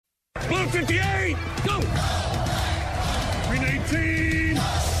Blue 58, go! Green 18.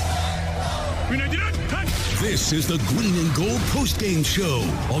 Green 89, touch! This is the Green and Gold Postgame Show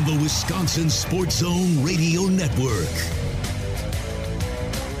on the Wisconsin Sports Zone Radio Network.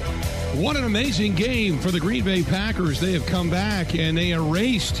 What an amazing game for the Green Bay Packers. They have come back and they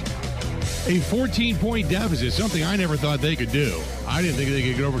erased a 14-point deficit, something I never thought they could do. I didn't think they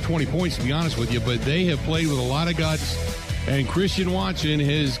could get over 20 points, to be honest with you, but they have played with a lot of guts, and Christian Watson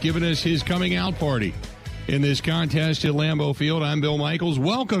has given us his coming out party in this contest at Lambeau Field. I'm Bill Michaels.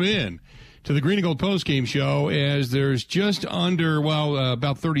 Welcome in to the Green and Gold Postgame Show, as there's just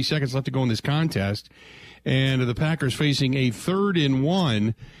about 30 seconds left to go in this contest, and the Packers facing a 3rd and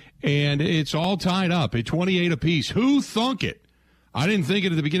 1, and it's all tied up at 28 apiece. Who thunk it? I didn't think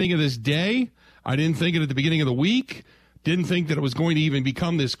it at the beginning of this day. I didn't think it at the beginning of the week. Didn't think that it was going to even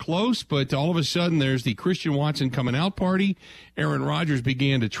become this close, but all of a sudden there's the Christian Watson coming out party. Aaron Rodgers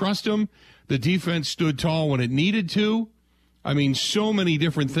began to trust him. The defense stood tall when it needed to. I mean, so many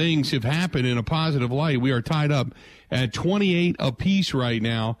different things have happened in a positive light. We are tied up at 28 apiece right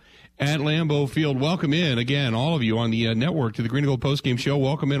now at Lambeau Field. Welcome in, again, all of you on the network to the Green and Gold Postgame Show.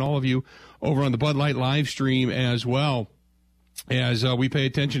 Welcome in, all of you, over on the Bud Light live stream as well, as we pay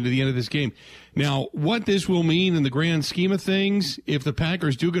attention to the end of this game. Now, what this will mean in the grand scheme of things, if the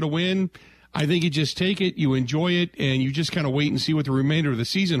Packers do get a win, I think you just take it, you enjoy it, and you just kind of wait and see what the remainder of the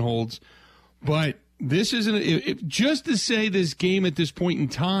season holds. But this isn't, just to say this game at this point in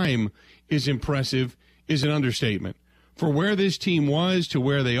time is impressive is an understatement. For where this team was to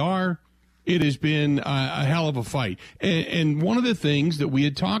where they are, it has been a hell of a fight. And one of the things that we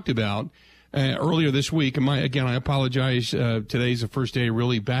had talked about earlier this week, and I apologize, today's the first day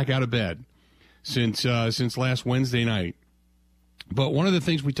really back out of bed since last Wednesday night. But one of the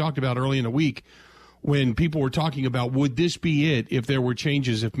things we talked about early in the week, when people were talking about would this be it if there were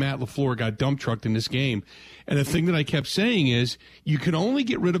changes, if Matt LaFleur got dump trucked in this game. And the thing that I kept saying is you can only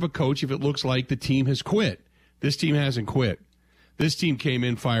get rid of a coach if it looks like the team has quit. This team hasn't quit. This team came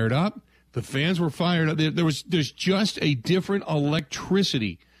in fired up. The fans were fired up. There's just a different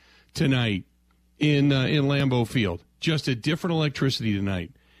electricity tonight in Lambeau Field. Just a different electricity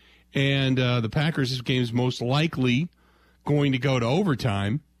tonight. And the Packers, this game is most likely going to go to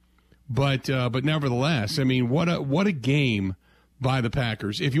overtime. But nevertheless, I mean, what a game by the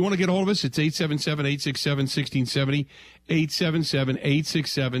Packers. If you want to get a hold of us, it's 877-867-1670,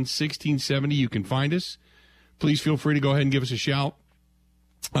 877-867-1670. You can find us. Please feel free to go ahead and give us a shout.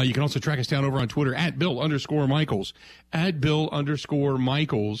 You can also track us down over on Twitter at Bill_Michaels, at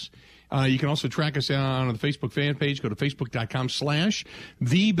Bill_Michaels. You can also track us down on the Facebook fan page. Go to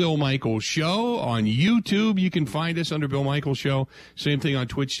facebook.com/The Bill Michaels Show. On YouTube, you can find us under Bill Michaels Show. Same thing on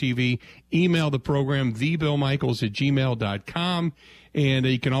Twitch TV. Email the program, thebillmichaels@gmail.com. And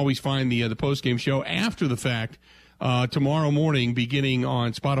you can always find the postgame show after the fact tomorrow morning, beginning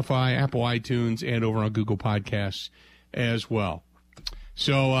on Spotify, Apple iTunes, and over on Google Podcasts as well.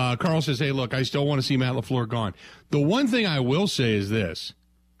 So Carl says, hey, look, I still want to see Matt LaFleur gone. The one thing I will say is this.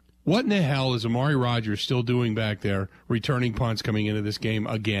 What in the hell is Amari Rodgers still doing back there, returning punts coming into this game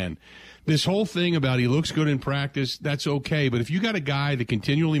again? This whole thing about he looks good in practice, that's okay. But if you got a guy that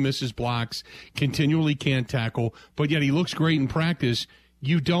continually misses blocks, continually can't tackle, but yet he looks great in practice,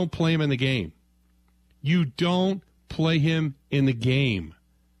 you don't play him in the game. You don't play him in the game.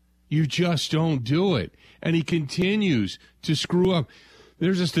 You just don't do it. And he continues to screw up.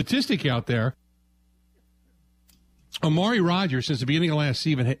 There's a statistic out there. Amari Rodgers, since the beginning of last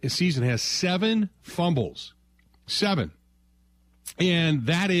season, has 7 fumbles. 7. And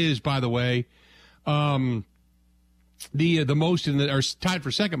that is, by the way, the most in the, or tied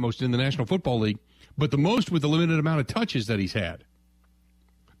for second most in the National Football League, but the most with the limited amount of touches that he's had.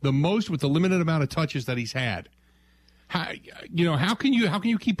 The most with the limited amount of touches that he's had. How can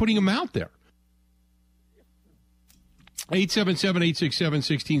you keep putting him out there?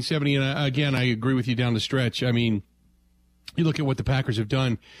 877-867-1670. And again, I agree with you down the stretch. I mean, you look at what the Packers have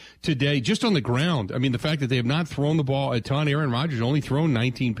done today, just on the ground. I mean, the fact that they have not thrown the ball a ton. Aaron Rodgers only thrown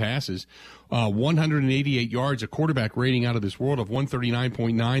 19 passes, 188 yards, a quarterback rating out of this world of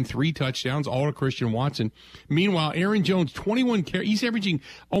 139.9, 3 touchdowns, all to Christian Watson. Meanwhile, Aaron Jones, 21 carries. He's averaging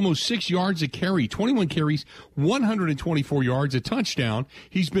almost 6 yards a carry, 21 carries, 124 yards, a touchdown.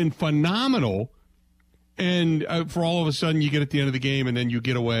 He's been phenomenal. And for all of a sudden, you get at the end of the game, and then you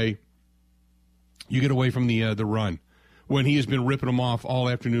get away from the run, when he has been ripping them off all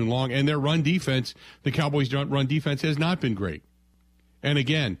afternoon long. And their run defense, the Cowboys' run defense, has not been great. And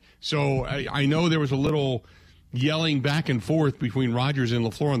again, so I know there was a little yelling back and forth between Rodgers and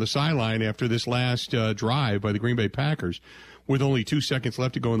LaFleur on the sideline after this last drive by the Green Bay Packers, with only 2 seconds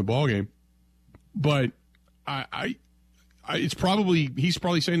left to go in the ballgame. But he's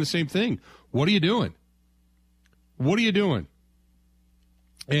probably saying the same thing. What are you doing? What are you doing?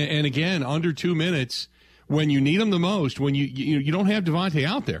 And again, under 2 minutes, when you need them the most, when you don't have Devontae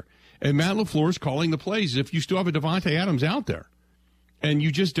out there, and Matt LaFleur's calling the plays if you still have a Devontae Adams out there, and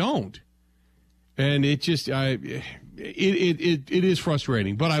you just don't. And it just it is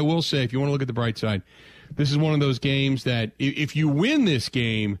frustrating. But I will say, if you want to look at the bright side, this is one of those games that if you win this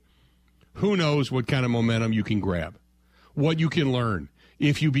game, who knows what kind of momentum you can grab, what you can learn.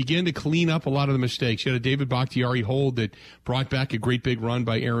 If you begin to clean up a lot of the mistakes, you had a David Bakhtiari hold that brought back a great big run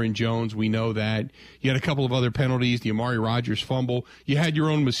by Aaron Jones. We know that. You had a couple of other penalties, the Amari Rodgers fumble. You had your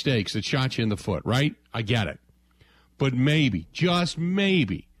own mistakes that shot you in the foot, right? I get it. But maybe, just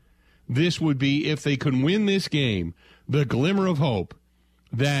maybe, this would be, if they can win this game, the glimmer of hope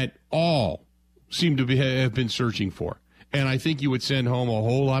that all seem to have been searching for. And I think you would send home a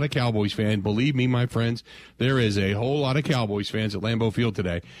whole lot of Cowboys fans. Believe me, my friends, there is a whole lot of Cowboys fans at Lambeau Field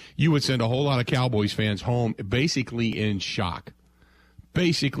today. You would send a whole lot of Cowboys fans home basically in shock.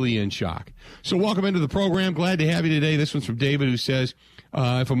 Basically in shock. So welcome into the program. Glad to have you today. This one's from David, who says,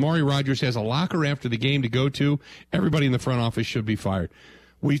 if Amari Rodgers has a locker after the game to go to, everybody in the front office should be fired.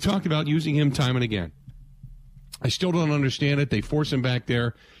 We've talked about using him time and again. I still don't understand it. They force him back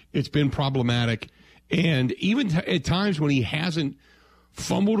there. It's been problematic. And even at times when he hasn't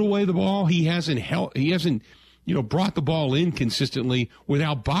fumbled away the ball, he hasn't brought the ball in consistently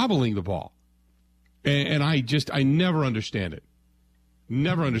without bobbling the ball. And I never understand it.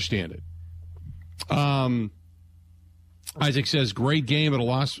 Never understand it. Isaac says, great game, but a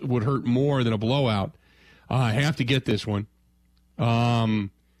loss would hurt more than a blowout. I have to get this one.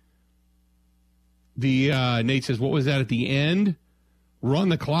 Nate says, what was that at the end? Run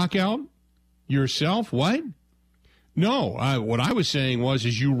the clock out? Yourself? What? No, what I was saying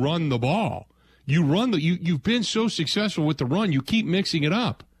is you run the ball. You've been so successful with the run, you keep mixing it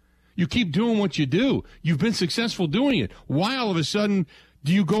up. You keep doing what you do. You've been successful doing it. Why all of a sudden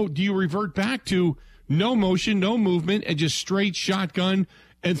do you revert back to no motion, no movement, and just straight shotgun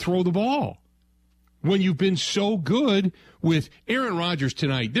and throw the ball? When you've been so good with Aaron Rodgers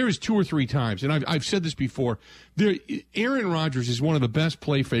tonight, there is 2 or 3 times, and I've said this before, Aaron Rodgers is one of the best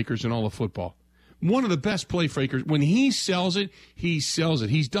play fakers in all of football. One of the best play fakers. When he sells it, he sells it.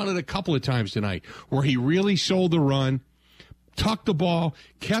 He's done it a couple of times tonight where he really sold the run, tucked the ball,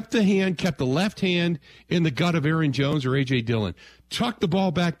 kept the left hand in the gut of Aaron Jones or A.J. Dillon, tucked the ball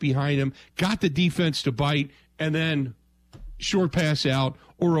back behind him, got the defense to bite, and then short pass out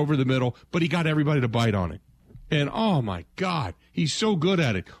or over the middle, but he got everybody to bite on it. And, oh, my God, he's so good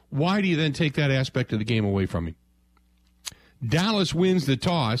at it. Why do you then take that aspect of the game away from him? Dallas wins the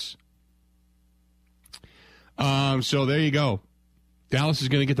toss. So there you go. Dallas is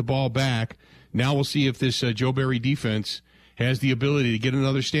going to get the ball back. Now we'll see if this Joe Barry defense has the ability to get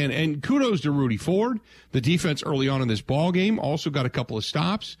another stand. And kudos to Rudy Ford. The defense early on in this ball game also got a couple of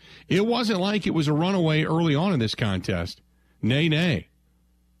stops. It wasn't like it was a runaway early on in this contest. Nay.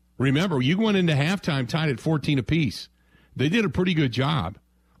 Remember, you went into halftime tied at 14 apiece. They did a pretty good job,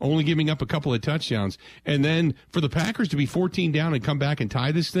 only giving up a couple of touchdowns. And then for the Packers to be 14 down and come back and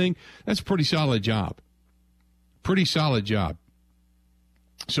tie this thing, that's a pretty solid job. Pretty solid job.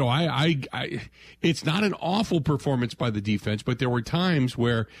 So it's not an awful performance by the defense, but there were times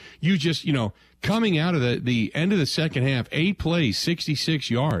where you just, coming out of the end of the second half, 8 plays, 66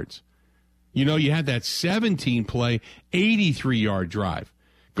 yards. You had that 17-play, 83-yard drive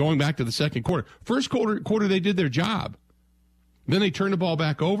going back to the second quarter. First quarter they did their job. Then they turned the ball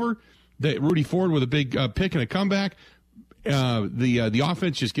back over. Rudy Ford with a big pick and a comeback. The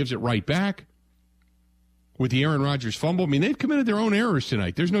offense just gives it right back. With the Aaron Rodgers fumble, they've committed their own errors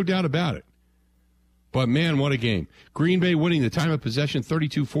tonight. There's no doubt about it. But, man, what a game. Green Bay winning the time of possession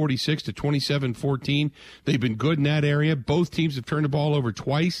 32-46 to 27-14. They've been good in that area. Both teams have turned the ball over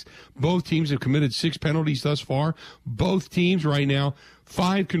twice. Both teams have committed 6 penalties thus far. Both teams right now,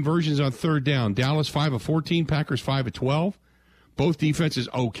 5 conversions on third down. Dallas 5 of 14, Packers 5 of 12. Both defenses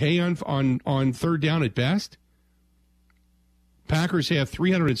okay on third down at best. Packers have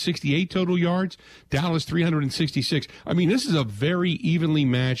 368 total yards, Dallas 366. This is a very evenly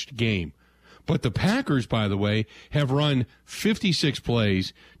matched game. But the Packers, by the way, have run 56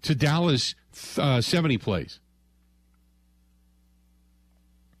 plays to Dallas 70 plays.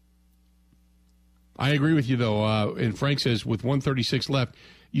 I agree with you, though. And Frank says with 1:36 left,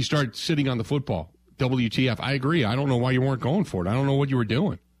 you start sitting on the football. WTF. I agree. I don't know why you weren't going for it. I don't know what you were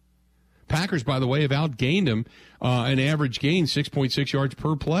doing. Packers, by the way, have outgained them an average gain 6.6 yards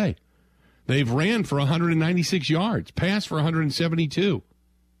per play. They've ran for 196 yards, passed for 172.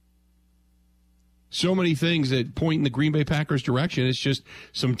 So many things that point in the Green Bay Packers' direction. It's just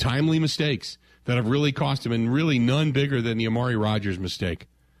some timely mistakes that have really cost them, and really none bigger than the Amari Rodgers mistake,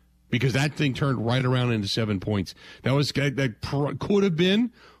 because that thing turned right around into 7 points. That could have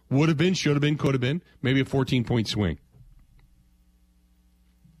been, would have been, should have been, could have been, maybe a 14-point swing.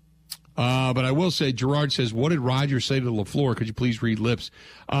 But I will say, Gerard says, what did Rodgers say to LaFleur? Could you please read lips?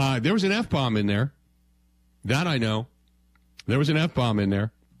 There was an F-bomb in there. That I know. There was an F-bomb in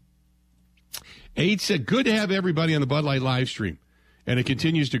there. Aid said, good to have everybody on the Bud Light live stream. And it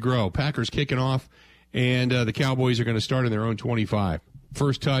continues to grow. Packers kicking off, and the Cowboys are going to start in their own 25.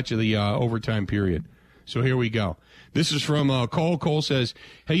 First touch of the overtime period. So here we go. This is from Cole. Cole says,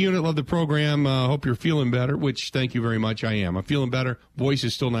 hey, Unit, love the program. Hope you're feeling better, which thank you very much. I am. I'm feeling better. Voice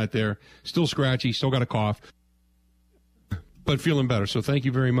is still not there. Still scratchy. Still got a cough. But feeling better. So thank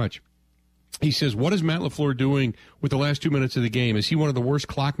you very much. He says, what is Matt LaFleur doing with the last 2 minutes of the game? Is he one of the worst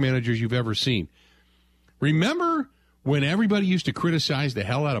clock managers you've ever seen? Remember when everybody used to criticize the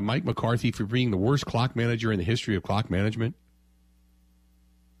hell out of Mike McCarthy for being the worst clock manager in the history of clock management?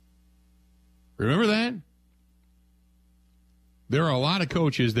 Remember that? There are a lot of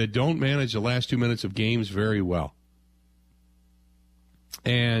coaches that don't manage the last 2 minutes of games very well.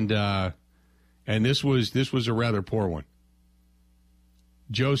 And this was a rather poor one.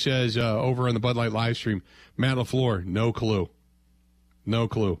 Joe says over on the Bud Light live stream, Matt LaFleur, no clue. No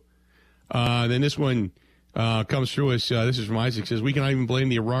clue. Then this one comes through us. This is from Isaac. Says, we cannot even blame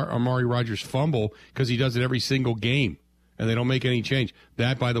the Amari Rodgers fumble because he does it every single game, and they don't make any change.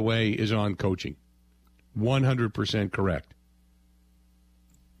 That, by the way, is on coaching. 100% correct.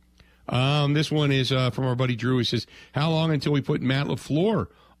 This one is from our buddy Drew. He says, how long until we put Matt LaFleur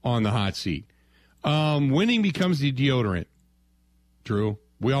on the hot seat? Winning becomes the deodorant, Drew.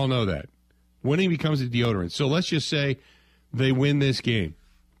 We all know that. Winning becomes the deodorant. So let's just say they win this game.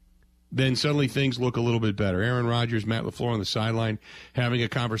 Then suddenly things look a little bit better. Aaron Rodgers, Matt LaFleur on the sideline, having a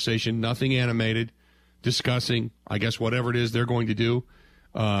conversation, nothing animated, discussing, I guess, whatever it is they're going to do,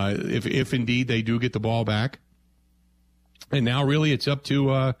 if indeed they do get the ball back. And now really it's up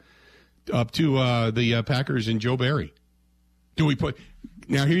to the Packers and Joe Barry.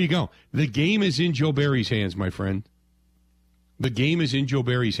 Now here you go. The game is in Joe Barry's hands, my friend. The game is in Joe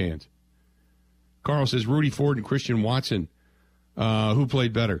Barry's hands. Carl says, Rudy Ford and Christian Watson, who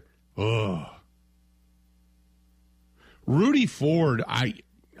played better? Ugh. Rudy Ford, I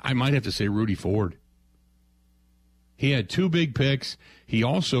might have to say Rudy Ford. He had 2 big picks. He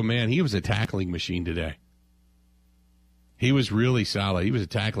also, he was a tackling machine today. He was really solid. He was a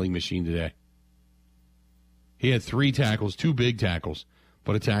tackling machine today. He had 3 tackles, 2 big tackles,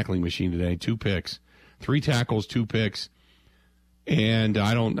 but a tackling machine today. 2 picks, 3 tackles, 2 picks. And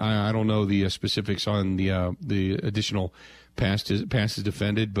I don't know the specifics on the additional passes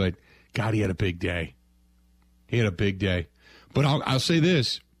defended, but God, he had a big day. He had a big day. But I'll say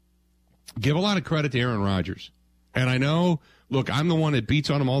this: give a lot of credit to Aaron Rodgers. And I know, look, I'm the one that beats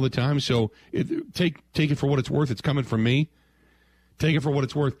on him all the time. So take it for what it's worth. It's coming from me. Take it for what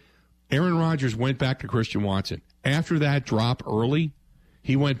it's worth. Aaron Rodgers went back to Christian Watson after that drop early.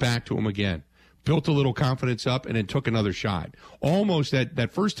 He went back to him again. Built a little confidence up, and then took another shot. Almost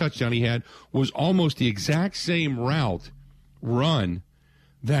that first touchdown he had was almost the exact same run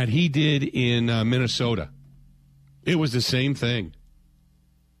that he did in Minnesota. It was the same thing.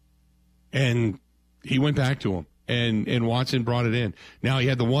 And he went back to him, and Watson brought it in. Now he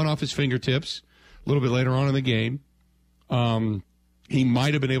had the one off his fingertips a little bit later on in the game. He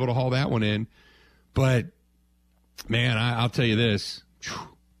might have been able to haul that one in. But, man, I'll tell you this.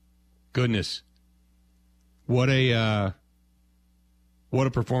 Goodness. What a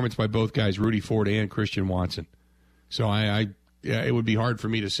performance by both guys, Rudy Ford and Christian Watson. So it would be hard for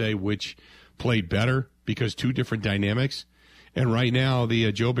me to say which played better because 2 different dynamics. And right now,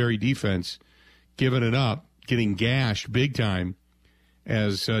 the Joe Barry defense giving it up, getting gashed big time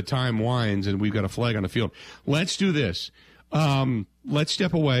as time winds, and we've got a flag on the field. Let's do this. Let's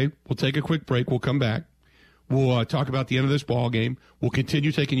step away. We'll take a quick break. We'll come back. We'll talk about the end of this ball game. We'll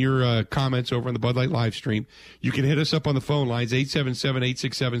continue taking your comments over on the Bud Light live stream. You can hit us up on the phone lines,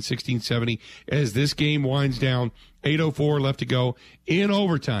 877-867-1670. As this game winds down, 8:04 left to go in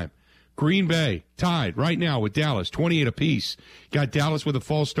overtime. Green Bay tied right now with Dallas, 28 apiece. Got Dallas with a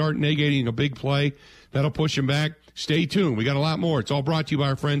false start, negating a big play. That'll push them back. Stay tuned. We got a lot more. It's all brought to you by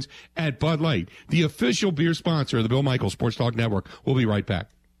our friends at Bud Light, the official beer sponsor of the Bill Michaels Sports Talk Network. We'll be right back.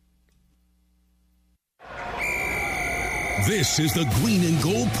 This is the Green and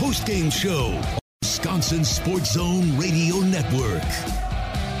Gold postgame show on Wisconsin Sports Zone Radio Network.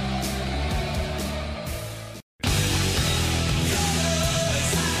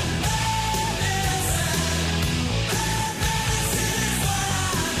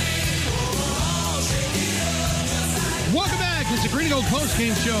 It's a Green and Gold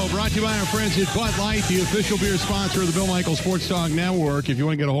Postgame Show brought to you by our friends at Bud Light, the official beer sponsor of the Bill Michaels Sports Talk Network. If you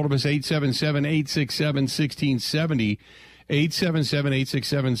want to get a hold of us, 877-867-1670.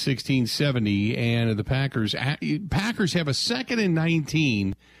 877-867-1670. And the Packers have a 2nd and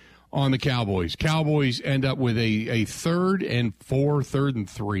 19 on the Cowboys. Cowboys end up with a 3rd and 4, 3rd and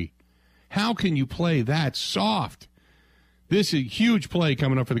 3. How can you play that soft? This is a huge play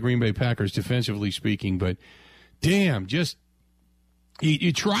coming up for the Green Bay Packers, defensively speaking, but damn, just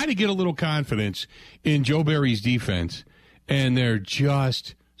you try to get a little confidence in Joe Barry's defense, and they're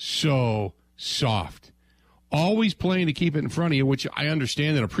just so soft. Always playing to keep it in front of you, which I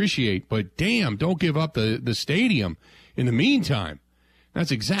understand and appreciate, but damn, don't give up the stadium in the meantime. That's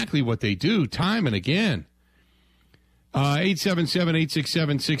exactly what they do, time and again.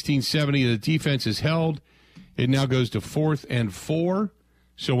 877-867-1670. The defense is held. It now goes to 4th and 4,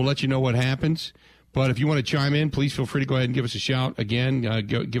 so we'll let you know what happens. But if you want to chime in, please feel free to go ahead and give us a shout. Again,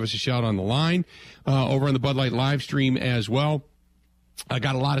 give us a shout on the line, over on the Bud Light live stream as well. I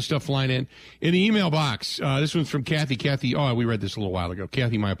got a lot of stuff flying in the email box. This one's from Kathy. Kathy, we read this a little while ago.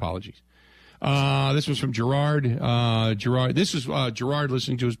 Kathy, my apologies. This was from Gerard. This is Gerard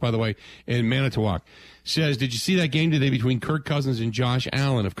listening to us, by the way, in Manitowoc. Says, did you see that game today between Kirk Cousins and Josh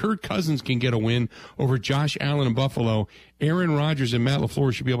Allen? If Kirk Cousins can get a win over Josh Allen in Buffalo, Aaron Rodgers and Matt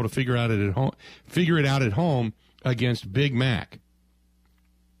LaFleur should be able to figure it out at home against Big Mac.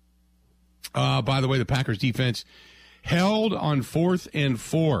 By the way, the Packers defense held on 4th and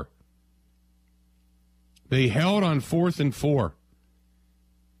 4. They held on 4th and 4.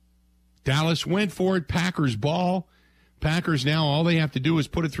 Dallas went for it. Packers ball. Packers now, all they have to do is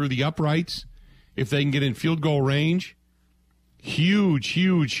put it through the uprights if they can get in field goal range. Huge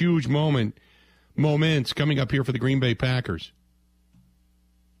moments coming up here for the Green Bay Packers.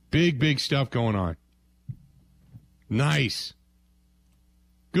 Big stuff going on. Nice.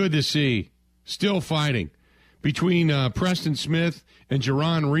 Good to see. Still fighting. Between Preston Smith and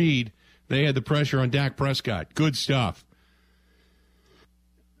Jaron Reed, they had the pressure on Dak Prescott. Good stuff.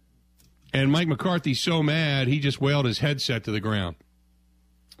 And Mike McCarthy's so mad, he just wailed his headset to the ground.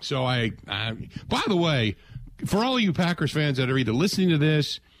 So by the way, for all of you Packers fans that are either listening to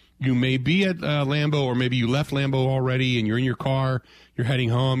this, you may be at Lambeau, or maybe you left Lambeau already and you're in your car, you're heading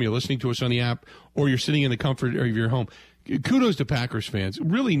home, you're listening to us on the app, or you're sitting in the comfort of your home. Kudos to Packers fans.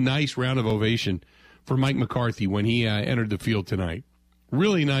 Really nice round of ovation for Mike McCarthy when he entered the field tonight.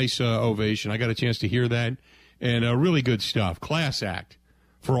 Really nice ovation. I got a chance to hear that, and really good stuff. Class act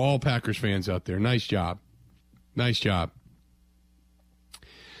for all Packers fans out there. Nice job. Nice job.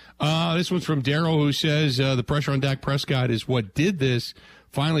 This one's from Daryl, who says the pressure on Dak Prescott is what did this.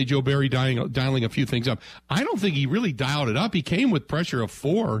 Finally, Joe Barry dialing a few things up. I don't think he really dialed it up. He came with pressure of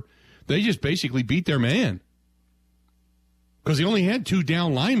 4. They just basically beat their man because he only had 2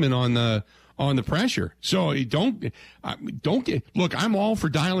 down linemen on the pressure. So don't look. I'm all for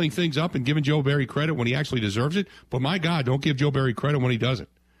dialing things up and giving Joe Barry credit when he actually deserves it. But my God, don't give Joe Barry credit when he doesn't.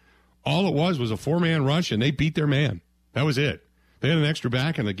 All it was a 4-man rush, and they beat their man. That was it. They had an extra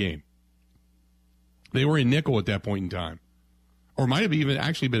back in the game. They were in nickel at that point in time. Or might have even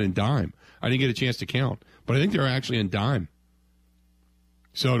actually been in dime. I didn't get a chance to count. But I think they were actually in dime.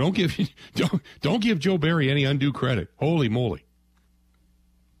 So don't give Joe Barry any undue credit. Holy moly.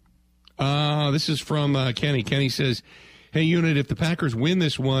 This is from Kenny. Kenny says, hey, Unit, if the Packers win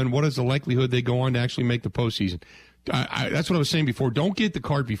this one, what is the likelihood they go on to actually make the postseason? That's what I was saying before. Don't get the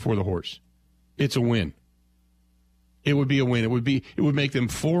cart before the horse. It's a win. It would be a win. It would make them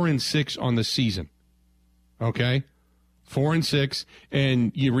 4-6 on the season. Okay? 4-6,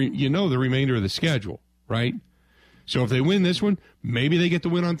 and you know the remainder of the schedule, right? So if they win this one, maybe they get the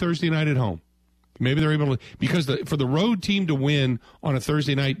win on Thursday night at home. Maybe they're able to, because for the road team to win on a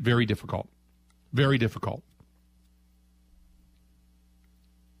Thursday night, very difficult. Very difficult.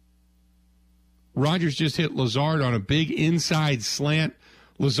 Rodgers just hit Lazard on a big inside slant.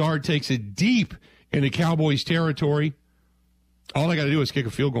 Lazard takes it deep into Cowboys territory. All they got to do is kick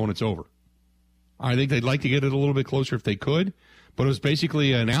a field goal and it's over. I think they'd like to get it a little bit closer if they could, but it was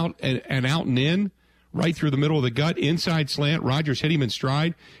basically an out and in, right through the middle of the gut, inside slant. Rodgers hit him in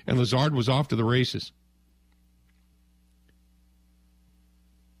stride, and Lazard was off to the races.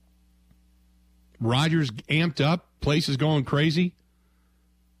 Rodgers amped up. Place is going crazy.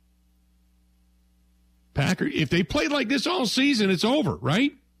 Packer, if they played like this all season, it's over,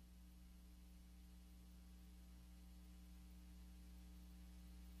 right?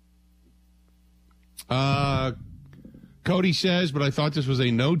 Cody says, but I thought this was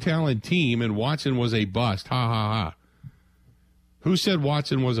a no-talent team and Watson was a bust. Ha, ha, ha. Who said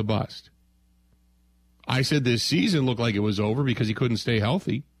Watson was a bust? I said this season looked like it was over because he couldn't stay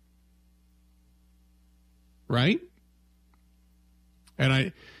healthy. Right?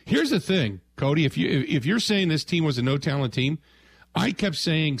 And here's the thing, Cody, if you're saying this team was a no-talent team, I kept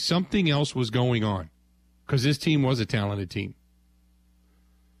saying something else was going on because this team was a talented team.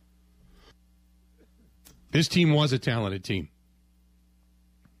 This team was a talented team.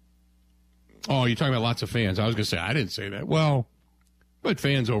 Oh, you're talking about lots of fans. I was going to say, I didn't say that. Well, but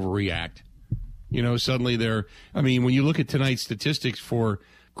fans overreact. Suddenly when you look at tonight's statistics for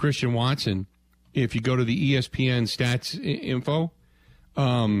Christian Watson, if you go to the ESPN stats info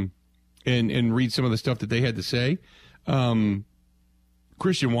and read some of the stuff that they had to say,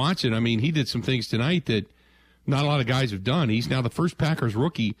 Christian Watson, he did some things tonight that not a lot of guys have done. He's now the first Packers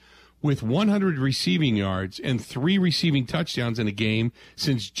rookie with 100 receiving yards and 3 receiving touchdowns in a game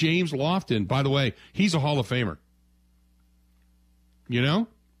since James Lofton. By the way, he's a Hall of Famer.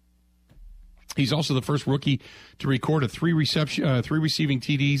 He's also the first rookie to record 3 receiving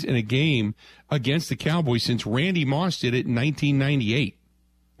TDs in a game against the Cowboys since Randy Moss did it in 1998.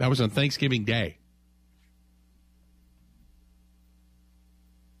 That was on Thanksgiving Day.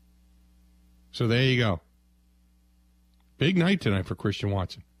 So there you go. Big night tonight for Christian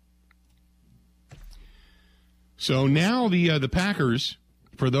Watson. So now the Packers,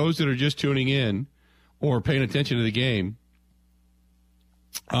 for those that are just tuning in or paying attention to the game,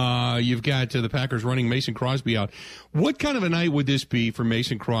 you've got the Packers running Mason Crosby out. What kind of a night would this be for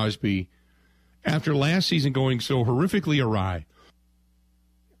Mason Crosby after last season going so horrifically awry?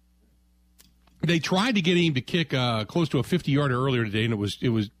 They tried to get him to kick close to a 50-yarder earlier today, and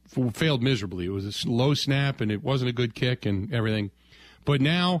it failed miserably. It was a low snap, and it wasn't a good kick and everything. But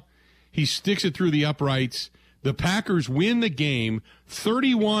now he sticks it through the uprights. The Packers win the game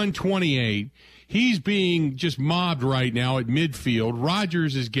 31-28. He's being just mobbed right now at midfield.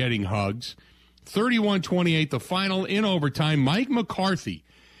 Rodgers is getting hugs. 31-28, the final in overtime. Mike McCarthy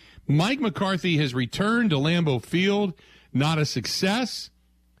has returned to Lambeau Field. Not a success.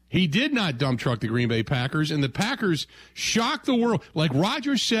 He did not dump truck the Green Bay Packers, and the Packers shocked the world. Like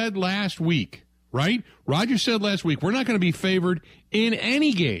Rodgers said last week, right? Rodgers said last week, we're not going to be favored in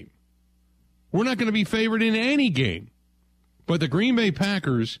any game. We're not going to be favored in any game. But the Green Bay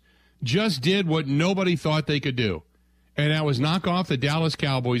Packers just did what nobody thought they could do, and that was knock off the Dallas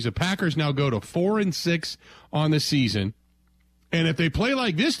Cowboys. The Packers now go to 4-6 on the season, and if they play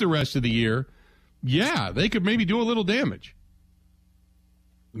like this the rest of the year, yeah, they could maybe do a little damage.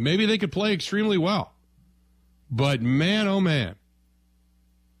 Maybe they could play extremely well. But man, oh man,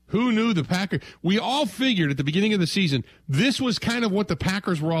 who knew the Packers? We all figured at the beginning of the season, this was kind of what the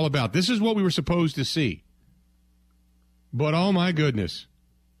Packers were all about. This is what we were supposed to see. But oh my goodness,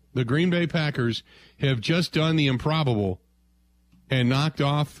 the Green Bay Packers have just done the improbable and knocked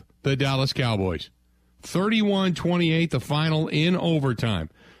off the Dallas Cowboys. 31-28, the final in overtime.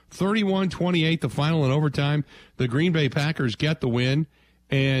 31-28, the final in overtime. The Green Bay Packers get the win,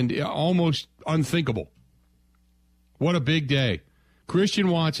 and almost unthinkable. What a big day. Christian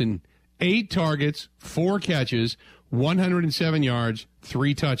Watson, 8 targets, 4 catches, 107 yards,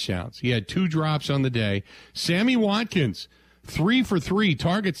 3 touchdowns. He had 2 drops on the day. Sammy Watkins, 3 for 3,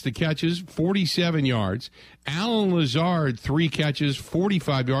 targets to catches, 47 yards. Alan Lazard, 3 catches,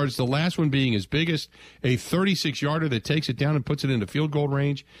 45 yards. The last one being his biggest, a 36-yarder that takes it down and puts it into field goal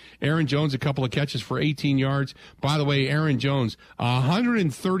range. Aaron Jones, a couple of catches for 18 yards. By the way, Aaron Jones,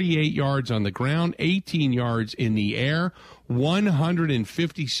 138 yards on the ground, 18 yards in the air,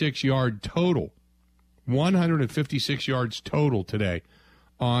 156-yard total. 156 yards total today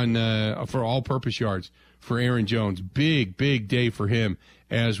on for all-purpose yards for Aaron Jones. Big, big day for him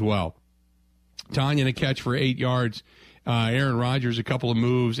as well. Tanya, a catch for 8 yards. Aaron Rodgers, a couple of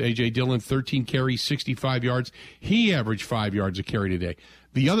moves. A.J. Dillon, 13 carries, 65 yards. He averaged 5 yards a carry today.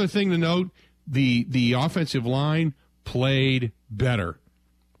 The other thing to note, the offensive line played better.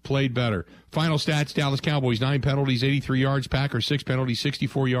 Final stats, Dallas Cowboys, 9 penalties, 83 yards. Packers, 6 penalties,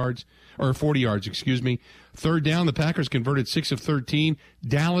 64 yards. Or 40 yards, excuse me. Third down, the Packers converted 6 of 13.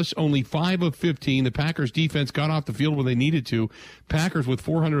 Dallas only 5 of 15. The Packers defense got off the field when they needed to. Packers with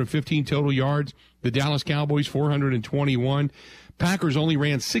 415 total yards. The Dallas Cowboys 421. Packers only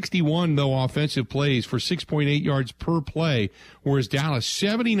ran 61, though, offensive plays for 6.8 yards per play, whereas Dallas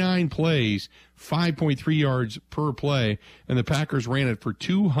 79 plays, 5.3 yards per play, and the Packers ran it for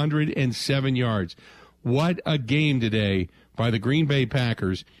 207 yards. What a game today by the Green Bay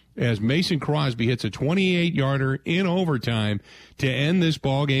Packers, as Mason Crosby hits a 28-yarder in overtime to end this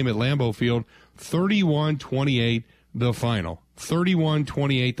ball game at Lambeau Field. 31-28 the final.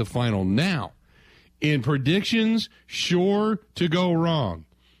 31-28 the final. Now, in predictions sure to go wrong,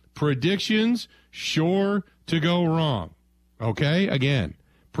 predictions sure to go wrong. Okay? Again,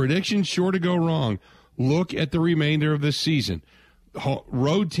 predictions sure to go wrong. Look at the remainder of this season.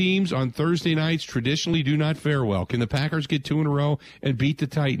 Road teams on Thursday nights traditionally do not fare well. Can the Packers get 2 in a row and beat the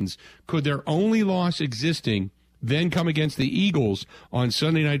Titans? Could their only loss existing then come against the Eagles on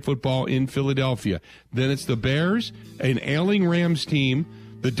Sunday Night Football in Philadelphia? Then it's the Bears, an ailing Rams team,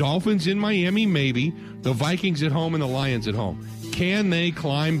 the Dolphins in Miami maybe, the Vikings at home, and the Lions at home. Can they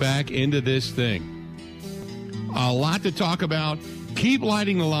climb back into this thing? A lot to talk about. Keep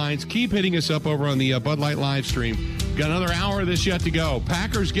lighting the lines. Keep hitting us up over on the Bud Light live stream. Got another hour of this yet to go.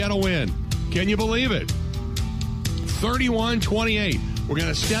 Packers get a win. Can you believe it? 31-28. We're going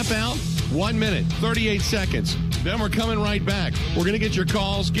to step out 1 minute, 38 seconds. Then we're coming right back. We're going to get your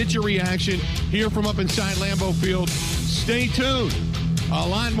calls, get your reaction, hear from up inside Lambeau Field. Stay tuned. A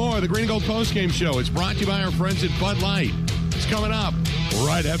lot more of the Green and Gold Postgame Show. It's brought to you by our friends at Bud Light. It's coming up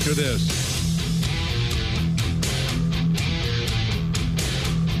right after this.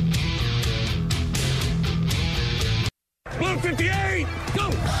 Blue 58, go!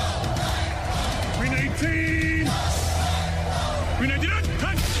 Green 18, Green 99,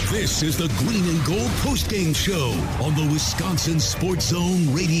 touch! This is the Green and Gold Postgame Show on the Wisconsin Sports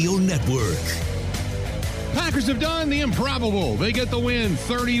Zone Radio Network. Packers have done the improbable. They get the win,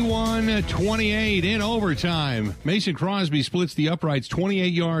 31-28 in overtime. Mason Crosby splits the uprights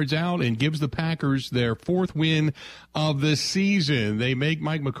 28 yards out and gives the Packers their 4th win of the season. They make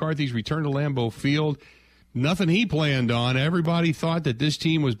Mike McCarthy's return to Lambeau Field nothing he planned on. Everybody thought that this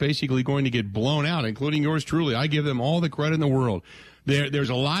team was basically going to get blown out, including yours truly. I give them all the credit in the world. There's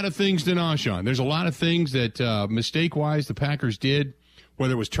a lot of things to nosh on. There's a lot of things that mistake-wise the Packers did,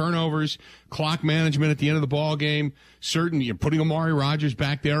 whether it was turnovers, clock management at the end of the ball game, putting Amari Rodgers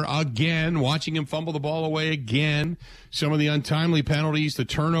back there again, watching him fumble the ball away again, some of the untimely penalties, the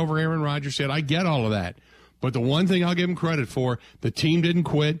turnover Aaron Rodgers said. I get all of that. But the one thing I'll give him credit for, the team didn't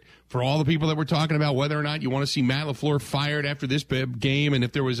quit. For all the people that were talking about whether or not you want to see Matt LaFleur fired after this game and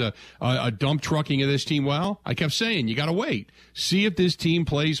if there was a dump trucking of this team, well, I kept saying, you got to wait. See if this team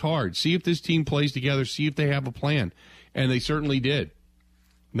plays hard. See if this team plays together. See if they have a plan. And they certainly did.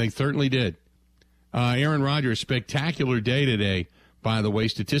 They certainly did. Aaron Rodgers, spectacular day today, by the way,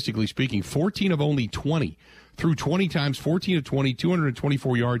 statistically speaking. 14 of only 20. Threw 20 times, 14 of 20,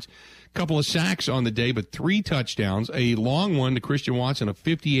 224 yards. Couple of sacks on the day, but 3 touchdowns, a long one to Christian Watson of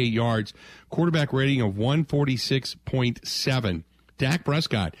 58 yards, quarterback rating of 146.7. Dak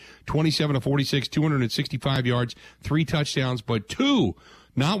Prescott, 27 of 46, 265 yards, 3 touchdowns, but 2,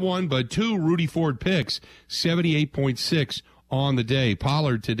 not 1, but 2 Rudy Ford picks, 78.6 on the day.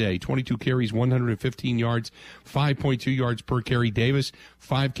 Pollard today, 22 carries, 115 yards, 5.2 yards per carry. Davis,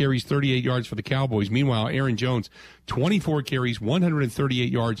 5 carries, 38 yards for the Cowboys. Meanwhile, Aaron Jones, 24 carries, 138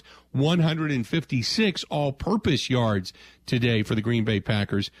 yards, 156 all-purpose yards today for the Green Bay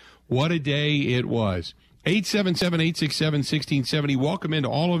Packers. What a day it was. 877-867-1670. Welcome into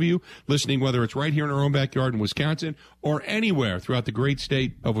all of you listening, whether it's right here in our own backyard in Wisconsin or anywhere throughout the great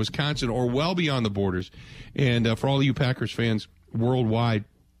state of Wisconsin or well beyond the borders. And for all of you Packers fans worldwide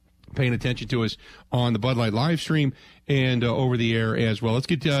paying attention to us on the Bud Light live stream and over the air as well. Let's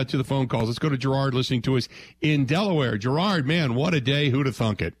get to the phone calls. Let's go to Gerard listening to us in Delaware. Gerard, man, what a day. Who'd have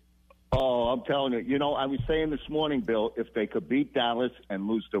thunk it? Oh, I'm telling you. You know, I was saying this morning, Bill, if they could beat Dallas and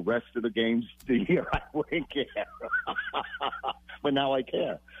lose the rest of the games the year, I wouldn't care. But now I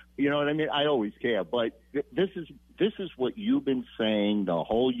care. You know what I mean? I always care. But this is what you've been saying the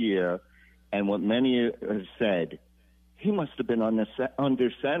whole year, and what many have said. He must have been under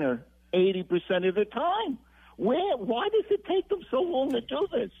center 80% of the time. Why does it take them so long to do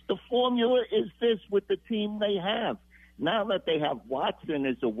this? The formula is this with the team they have. Now that they have Watson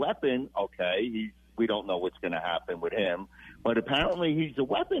as a weapon, okay, we don't know what's going to happen with him, but apparently he's a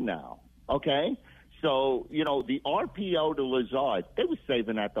weapon now, okay? So, you know, the RPO to Lazard, they were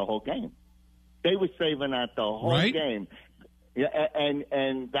saving that the whole game. They were saving that the whole game. Yeah,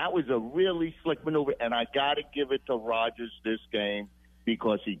 and that was a really slick maneuver, and I got to give it to Rodgers this game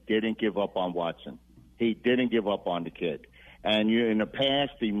because he didn't give up on Watson. He didn't give up on the kid. And in the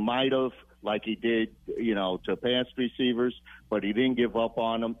past, he might have, like he did, you know, to pass receivers, but he didn't give up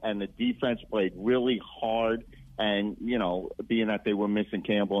on them, and the defense played really hard. And, you know, being that they were missing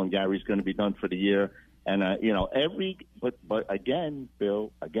Campbell and Gary's going to be done for the year. And, you know, but again,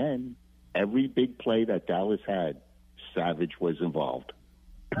 Bill, every big play that Dallas had, Savage was involved.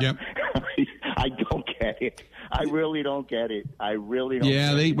 Yep. I don't get it. I really don't get it. I really don't.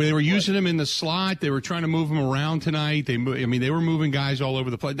 Yeah, they were using him in the slot. They were trying to move him around tonight. They were moving guys all over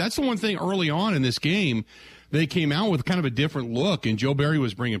the place. That's the one thing early on in this game. They came out with kind of a different look, and Joe Barry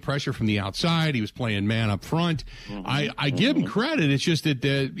was bringing pressure from the outside. He was playing man up front. Mm-hmm. I give him credit. It's just that,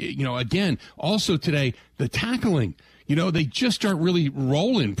 again, also today, the tackling. They just start really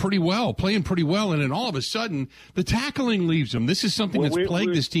rolling pretty well, playing pretty well, and then all of a sudden, the tackling leaves them. This is something that's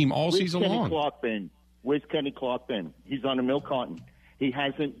plagued this team all season long. Where's Kenny Clark been? He's on a milk carton. He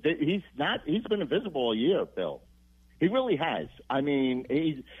hasn't. He's been invisible all year, Bill. He really has. I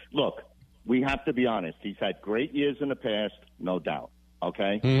mean, look. We have to be honest. He's had great years in the past, no doubt.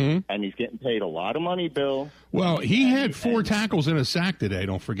 Okay? Mm-hmm. And he's getting paid a lot of money, Bill. Well, he had 4 tackles and a sack today,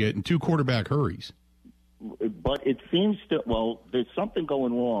 don't forget, and 2 quarterback hurries. But it seems there's something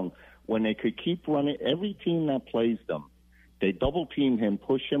going wrong when they could keep running. Every team that plays them, they double-team him,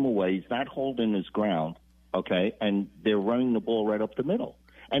 push him away. He's not holding his ground, okay? And they're running the ball right up the middle.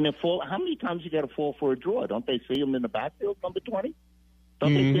 And how many times you got to fall for a draw? Don't they see him in the backfield, number 20?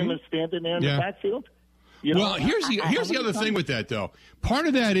 Don't they see him standing there in the backfield? Well, here's the other thing with that, though. Part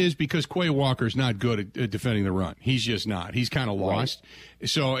of that is because Quay Walker's not good at defending the run. He's just not. He's kind of lost. Right.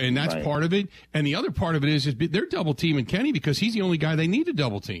 So, and that's part of it. And the other part of it is they're double-teaming Kenny because he's the only guy they need to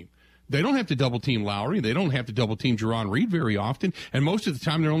double-team. They don't have to double-team Lowry. They don't have to double-team Jerron Reed very often. And most of the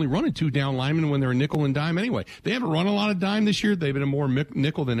time, they're only running 2 down linemen when they're a nickel and dime anyway. They haven't run a lot of dime this year. They've been a more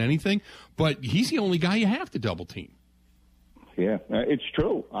nickel than anything. But he's the only guy you have to double-team. Yeah, it's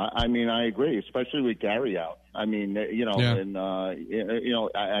true. I mean, I agree, especially with Gary out. I mean, and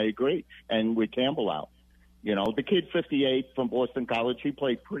I agree. And with Campbell out, the kid 58 from Boston College, he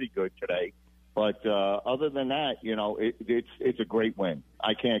played pretty good today. But other than that, it's a great win.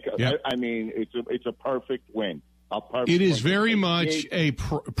 I can't. Yep. I mean, it's a perfect win. It is very much a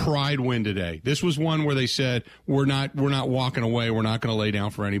pride win today. This was one where they said we're not walking away. We're not going to lay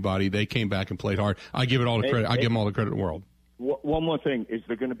down for anybody. They came back and played hard. I give it all the credit. I give them all the credit in the world. One more thing. Is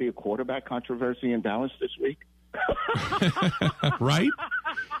there going to be a quarterback controversy in Dallas this week? Right?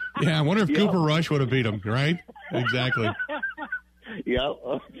 Yeah, I wonder if Cooper Rush would have beat him, right? Exactly. Yeah.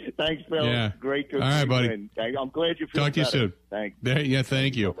 Thanks, Bill. Yeah. Great to All right, buddy. I'm glad you feel Talk to you soon. Thanks. Yeah,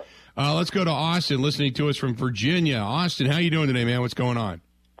 thank you. Let's go to Austin, listening to us from Virginia. Austin, how you doing today, man? What's going on?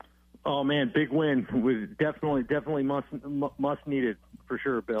 Oh, man, big win. Was definitely must needed for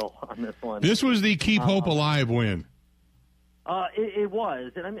sure, Bill, on this one. This was the Keep Hope Alive win. It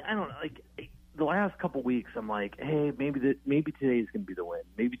was, and I mean, I don't know, the last couple weeks. I'm like, hey, maybe today's going to be the win.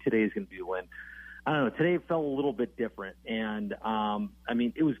 Maybe today's going to be the win. I don't know. Today it felt a little bit different, and I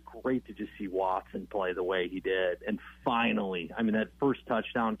mean, it was great to just see Watson play the way he did, and finally, I mean, that first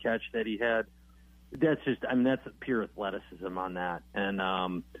touchdown catch that he had, that's pure athleticism on that,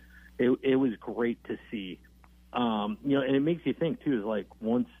 and it was great to see. And it makes you think too. Is like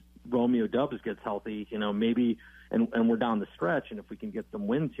once Romeo Doubs gets healthy, maybe. And we're down the stretch, and if we can get some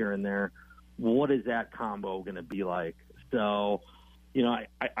wins here and there, what is that combo going to be like? So,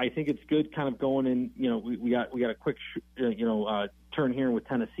 I think it's good kind of going in. We got a quick turn here with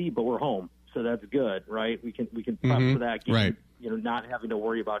Tennessee, but we're home, so that's good, right? We can prep for that game, right. Not having to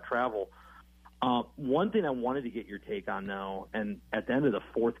worry about travel. One thing I wanted to get your take on, though, and at the end of the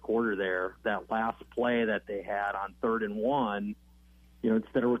fourth quarter there, that last play that they had on 3rd and 1,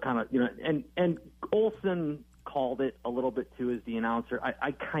 instead of kind of, and Olsen called it a little bit too as the announcer.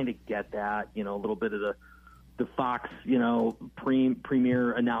 I kind of get that, a little bit of the Fox,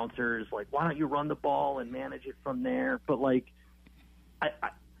 premier announcers, like, why don't you run the ball and manage it from there? But like,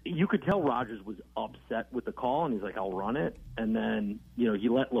 you could tell Rodgers was upset with the call, and he's like, I'll run it. And then, he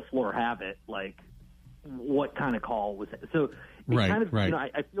let LaFleur have it. Like, what kind of call was it? So it kind of,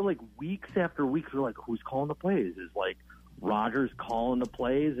 I feel like weeks after weeks, we're like, who's calling the plays? Is like Rodgers calling the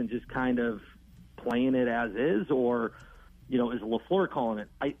plays and just kind of playing it as is, or is LaFleur calling it?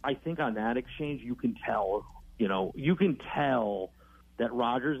 I think on that exchange, you can tell that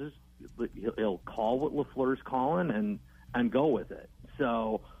Rodgers he'll call what LaFleur's calling and go with it.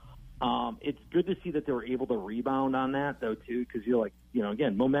 So it's good to see that they were able to rebound on that, though, too, because you're like,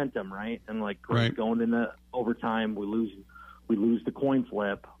 again, momentum, right? And like going into overtime, we lose the coin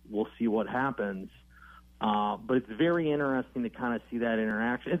flip. We'll see what happens. But it's very interesting to kind of see that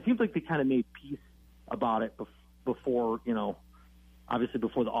interaction. It seems like they kind of made peace about it before, obviously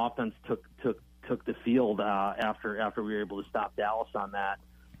before the offense took the field after we were able to stop Dallas on that.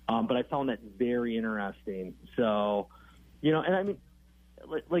 But I found that very interesting. So, and I mean,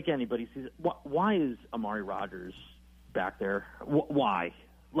 like anybody sees, why is Amari Rodgers back there? Why?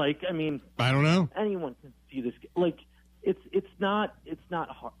 Like, I mean, I don't know. Anyone can see this. Like, it's not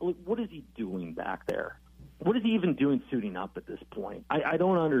hard. What is he doing back there? What is he even doing suiting up at this point? I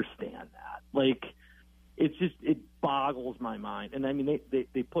don't understand that. Like, it's just, it boggles my mind. And I mean,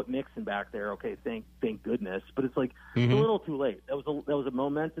 they put Nixon back there. Okay, thank goodness. But it's like it's a little too late. That was a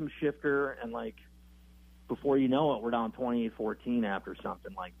momentum shifter, and like before you know it, we're down 28-14 after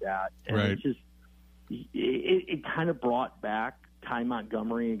something like that. And right. It's just it kind of brought back Ty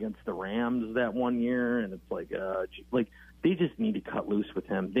Montgomery against the Rams that one year, and it's like they just need to cut loose with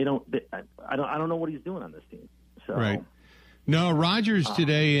him. I don't know what he's doing on this team. So. Right. No, Rodgers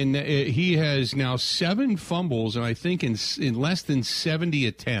today, and he has now 7 fumbles, and I think in less than 70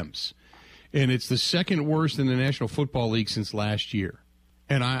 attempts, and it's the second worst in the National Football League since last year.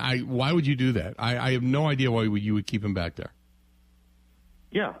 And why would you do that? I have no idea why you would keep him back there.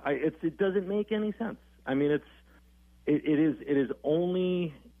 Yeah, it doesn't make any sense. I mean, it's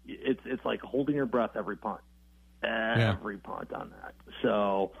like holding your breath every punt. Every punt on that.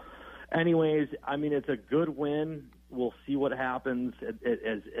 So, anyways, I mean, it's a good win. We'll see what happens.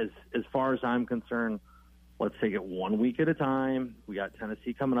 As far as I'm concerned, let's take it 1 week at a time. We got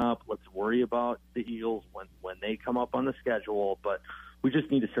Tennessee coming up. Let's worry about the Eagles when they come up on the schedule. But we just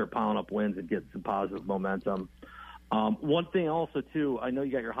need to start piling up wins and get some positive momentum. One thing also, too, I know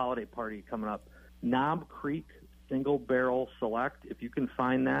you got your holiday party coming up. Knob Creek Single Barrel Select, if you can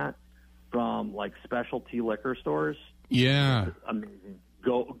find that from, like, specialty liquor stores. Yeah. Amazing.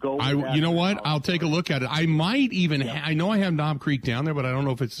 Go. You know what? I'll take a look at it. I might even. I know I have Knob Creek down there, but I don't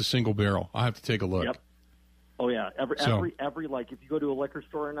know if it's the single barrel. I'll have to take a look. Yep. Oh yeah. Every like if you go to a liquor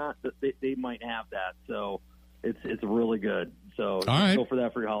store or not, they might have that. So it's really good. So all right. Go for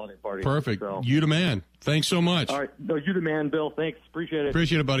that for your holiday party. Perfect. So. You the man. Thanks so much. All right. No, you the man, Bill. Thanks. Appreciate it.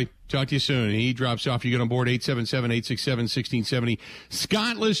 Appreciate it, buddy. Talk to you soon. And he drops off. You get on board 877-867-1670.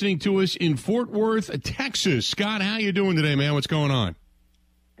 Scott listening to us in Fort Worth, Texas. Scott, how you doing today, man? What's going on?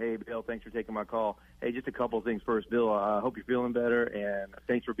 Hey, Bill, thanks for taking my call. Hey, just a couple of things first. Bill, I hope you're feeling better, and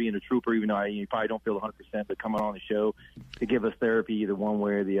thanks for being a trooper, even though you probably don't feel 100%, but coming on the show to give us therapy either one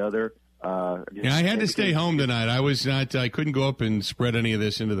way or the other. I had to stay home tonight. I couldn't go up and spread any of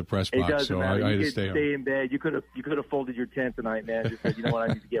this into the press box, so I had to stay home. Stay in bed. You could have folded your tent tonight, man. Just said, you know what,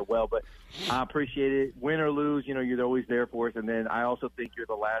 I need to get well. But I appreciate it. Win or lose, you're always there for us. And then I also think you're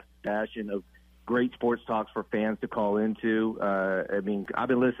the last bastion of great sports talks for fans to call into. I mean, I've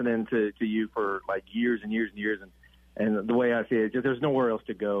been listening to you for like years and years and years, and the way I see it, there's nowhere else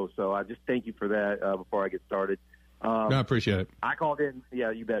to go. So I just thank you for that before I get started. No, I appreciate it. I called in.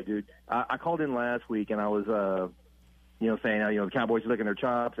 Yeah, you bet, dude. I called in last week, and I was, saying, the Cowboys are licking their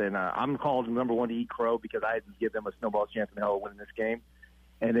chops, and I'm called number one to eat crow because I didn't give them a snowball's chance in hell of winning this game.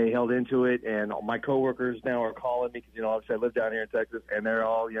 And they held into it, and my coworkers now are calling me because, obviously I live down here in Texas, and they're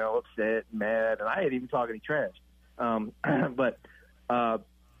all, upset and mad, and I ain't even talking any trash. But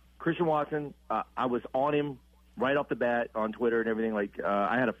Christian Watson, I was on him right off the bat on Twitter and everything. Like,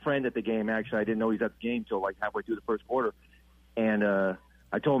 I had a friend at the game, actually. I didn't know he was at the game until, like, halfway through the first quarter. And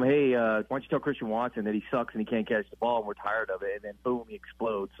I told him, hey, why don't you tell Christian Watson that he sucks and he can't catch the ball and we're tired of it. And then, boom, he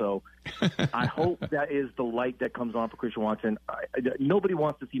explodes. So I hope that is the light that comes on for Christian Watson. Nobody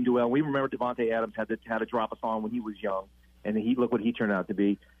wants to see him do well. We remember Devontae Adams had to drop us on when he was young. And look what he turned out to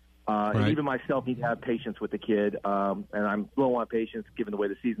be. Right. And even myself need to have patience with the kid. And I'm low on patience given the way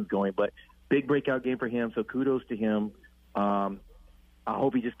the season's going. But big breakout game for him, so kudos to him. I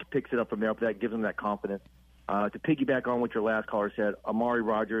hope he just picks it up from there. That gives him that confidence. To piggyback on what your last caller said, Amari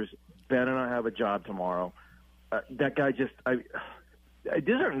Rodgers better not have a job tomorrow. That guy just tell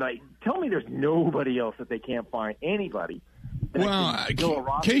me there's nobody else that they can't find, anybody. Well,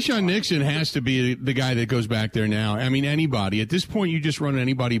 Keyshawn Nixon has to be the guy that goes back there now. I mean, anybody. At this point, you just run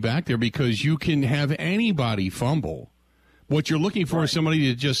anybody back there because you can have anybody fumble. What you're looking for is somebody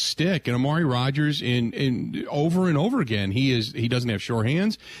to just stick. And Amari Rodgers, in over and over again, he doesn't have sure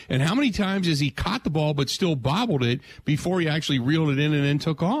hands. And how many times has he caught the ball but still bobbled it before he actually reeled it in and then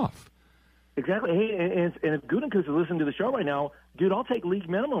took off? Exactly. Hey, and if Gutekunst is listening to the show right now, dude, I'll take league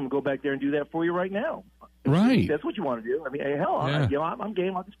minimum and go back there and do that for you right now. Right. That's what you want to do. I mean, hell, yeah. I'm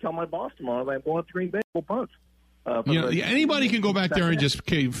game. I'll just tell my boss tomorrow I'm going up to Green Bay, full punts. Anybody can go back there and just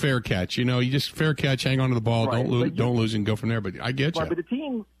fair catch. You just fair catch, hang on to the ball, right. don't lose, and go from there. But I get you. But the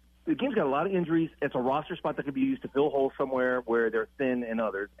game's got a lot of injuries. It's a roster spot that could be used to fill holes somewhere where they're thin in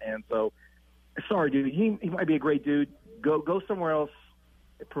others. And so, sorry, dude, he might be a great dude. Go somewhere else,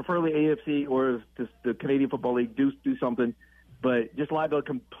 preferably AFC or the Canadian Football League. Do something, but just liable a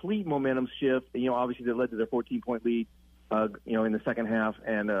complete momentum shift. Obviously that led to their 14-point lead. In the second half,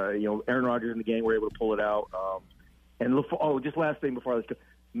 and Aaron Rodgers in the game were able to pull it out. And just last thing before I go,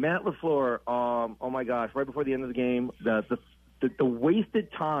 Matt LaFleur, oh my gosh, right before the end of the game, the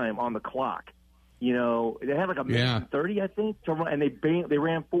wasted time on the clock. You know, they had like a minute and 30, I think, and they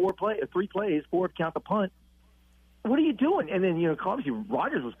ran three plays, four to count the punt. What are you doing? And then, you know, obviously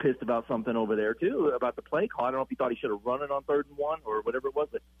Rodgers was pissed about something over there, too, about the play call. I don't know if he thought he should have run it on 3rd and 1 or whatever it was.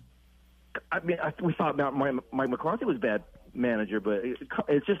 But, I mean, we thought Mike McCarthy was a bad manager, but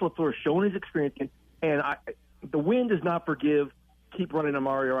it's just LaFleur showing his experience. And the win does not forgive. Keep running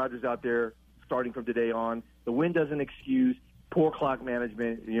Mario Rodgers out there starting from today on. The win doesn't excuse poor clock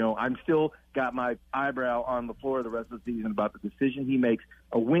management. You know, I'm still got my eyebrow on the floor the rest of the season about the decision he makes.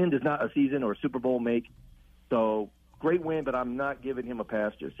 A win does not a season or a Super Bowl make. So, great win, but I'm not giving him a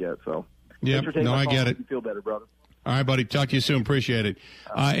pass just yet. So, yeah, no, I get it. You feel better, brother. All right, buddy. Talk to you soon. Appreciate it.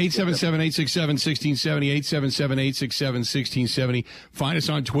 877-867-1670, 877-867-1670. Find us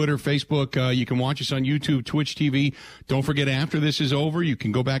on Twitter, Facebook. You can watch us on YouTube, Twitch TV. Don't forget, after this is over, you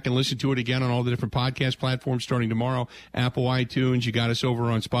can go back and listen to it again on all the different podcast platforms starting tomorrow. Apple, iTunes. You got us over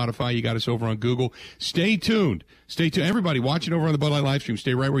on Spotify. You got us over on Google. Stay tuned. Stay tuned. Everybody watching over on the Bud Light live stream,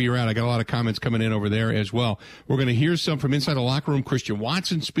 stay right where you're at. I got a lot of comments coming in over there as well. We're going to hear some from inside the locker room. Christian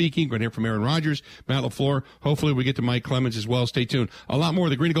Watson speaking. We're going to hear from Aaron Rodgers, Matt LaFleur. Hopefully we get to Mike Clemens as well. Stay tuned. A lot more of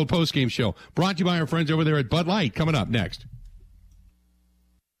the Green and Gold Postgame Show brought to you by our friends over there at Bud Light. Coming up next.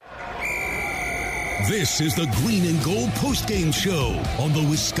 This is the Green and Gold Postgame Show on the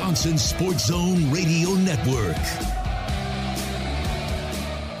Wisconsin Sports Zone Radio Network.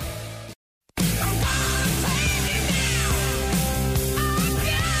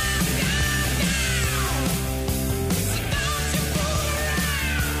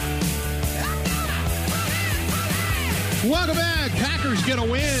 Welcome back. Packers get a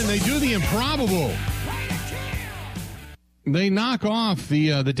win. They do the improbable. They knock off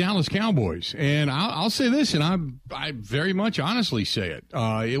the Dallas Cowboys. And I'll say this, and I very much honestly say it.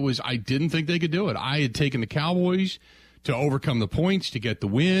 I didn't think they could do it. I had taken the Cowboys to overcome the points to get the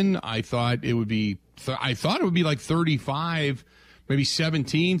win. I thought it would be like 35, maybe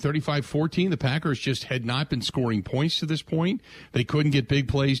 17, 35-14. The Packers just had not been scoring points to this point. They couldn't get big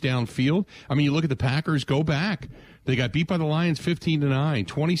plays downfield. I mean, you look at the Packers, go back. They got beat by the Lions 15-9,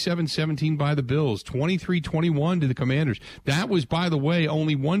 27-17 by the Bills, 23-21 to the Commanders. That was, by the way,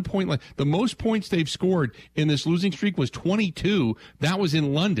 only 1 point. The most points they've scored in this losing streak was 22. That was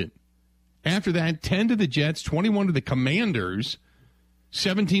in London. After that, 10 to the Jets, 21 to the Commanders,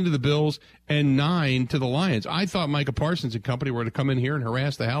 17 to the Bills, and 9 to the Lions. I thought Micah Parsons and company were going to come in here and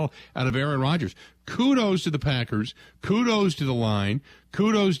harass the hell out of Aaron Rodgers. Kudos to the Packers. Kudos to the line.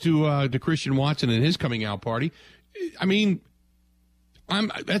 Kudos to Christian Watson and his coming out party. I mean,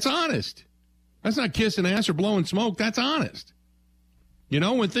 that's honest. That's not kissing ass or blowing smoke. That's honest. You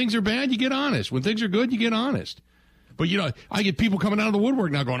know, when things are bad, you get honest. When things are good, you get honest. But, you know, I get people coming out of the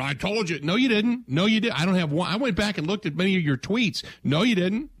woodwork now going, I told you. No, you didn't. No, you didn't. I don't have one. I went back and looked at many of your tweets. No, you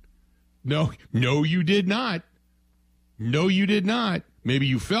didn't. No, you did not. No, you did not. Maybe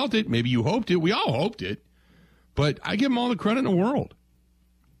you felt it. Maybe you hoped it. We all hoped it. But I give them all the credit in the world.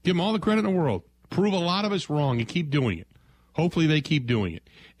 Give them all the credit in the world. Prove a lot of us wrong and keep doing it. Hopefully they keep doing it.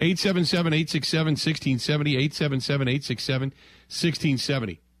 877-867-1670,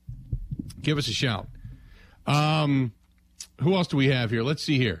 877-867-1670. Give us a shout. Who else do we have here? Let's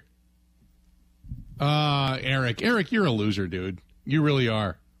see here. Eric. Eric, you're a loser, dude. You really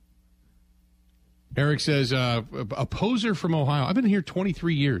are. Eric says, a poser from Ohio. I've been here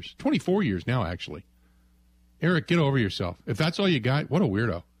 23 years. 24 years now, actually. Eric, get over yourself. If that's all you got, what a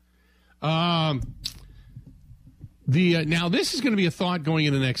weirdo. Now this is going to be a thought going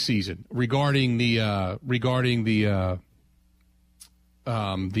into next season regarding the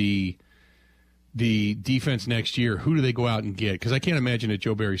defense next year. Who do they go out and get? Because I can't imagine that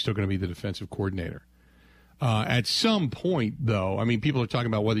Joe Barry's still going to be the defensive coordinator. At some point, though, I mean, people are talking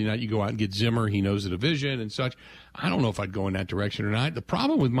about whether or not you go out and get Zimmer. He knows the division and such. I don't know if I'd go in that direction or not. The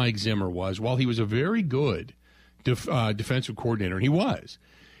problem with Mike Zimmer was, while he was a very good defensive coordinator, and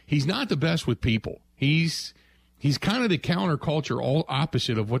he's not the best with people. He's kind of the counterculture, all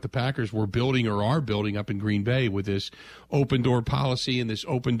opposite of what the Packers were building or are building up in Green Bay with this open door policy and this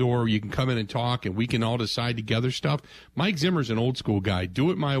open door, you can come in and talk and we can all decide together stuff. Mike Zimmer's an old school guy. Do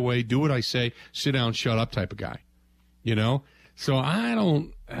it my way. Do what I say. Sit down, shut up type of guy. You know? So I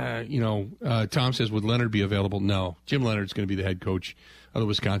don't, Tom says, would Leonard be available? No. Jim Leonard's going to be the head coach of the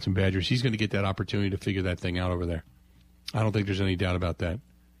Wisconsin Badgers. He's going to get that opportunity to figure that thing out over there. I don't think there's any doubt about that.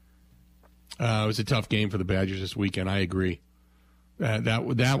 It was a tough game for the Badgers this weekend. I agree. That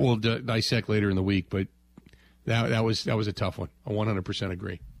we'll dissect later in the week, but that was a tough one. I 100%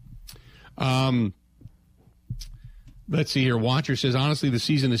 agree. Let's see here. Watcher says, honestly, the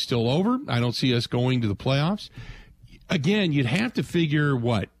season is still over. I don't see us going to the playoffs. Again, you'd have to figure,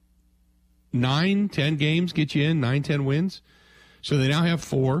 what, 9, 10 games get you in, 9, 10 wins? So they now have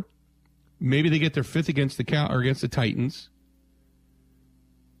 4. Maybe they get their 5th against the Titans.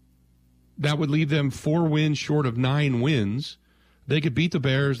 That would leave them 4 wins short of 9 wins. They could beat the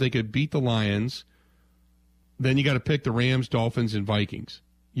Bears. They could beat the Lions. Then you got to pick the Rams, Dolphins, and Vikings.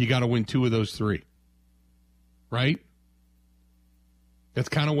 You got to win 2 of those 3. Right? That's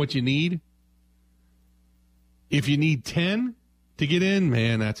kind of what you need. If you need 10 to get in,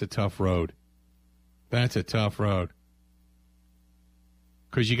 man, that's a tough road. That's a tough road.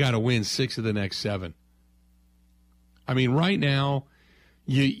 Because you got to win 6 of the next 7. I mean, right now,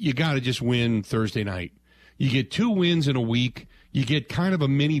 you got to just win Thursday night. You get 2 wins in a week. You get kind of a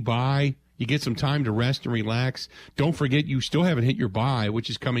mini bye. You get some time to rest and relax. Don't forget, you still haven't hit your bye, which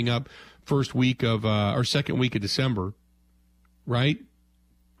is coming up second week of December, right?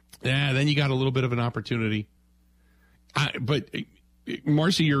 Yeah, then you got a little bit of an opportunity. But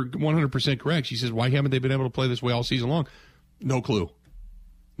Marcy, you're 100% correct. She says, why haven't they been able to play this way all season long? No clue.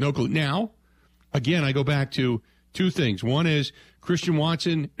 No clue. Now, again, I go back to 2 things. One is Christian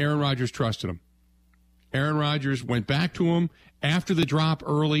Watson, Aaron Rodgers trusted him. Aaron Rodgers went back to him after the drop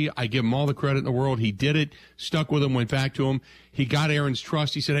early. I give him all the credit in the world. He did it, stuck with him, went back to him. He got Aaron's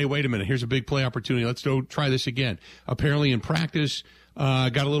trust. He said, hey, wait a minute. Here's a big play opportunity. Let's go try this again. Apparently in practice,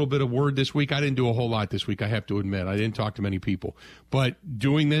 got a little bit of word this week. I didn't do a whole lot this week, I have to admit. I didn't talk to many people. But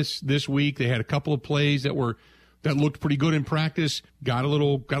doing this week, they had a couple of plays that looked pretty good in practice. Got a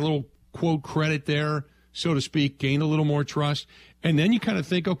little quote credit there, so to speak, gained a little more trust. And then you kind of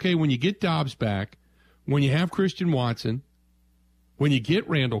think, okay, when you get Dobbs back, when you have Christian Watson, when you get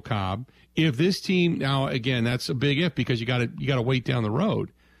Randall Cobb, if this team, now again, that's a big if because you got to wait down the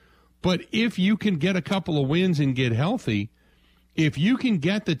road. But if you can get a couple of wins and get healthy, if you can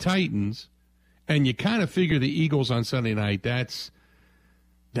get the Titans and you kind of figure the Eagles on Sunday night, that's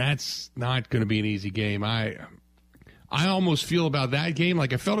not going to be an easy game. I almost feel about that game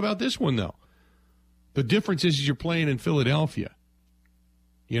like I felt about this one, though. The difference is you're playing in Philadelphia.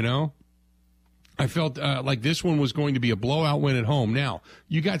 You know? I felt like this one was going to be a blowout win at home. Now,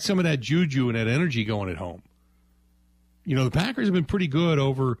 you got some of that juju and that energy going at home. You know, the Packers have been pretty good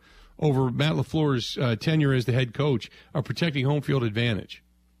over Matt LaFleur's tenure as the head coach of protecting home field advantage,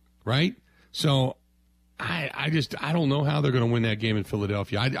 right? So I don't know how they're going to win that game in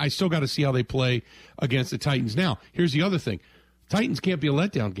Philadelphia. I still got to see how they play against the Titans. Now, here's the other thing. Titans can't be a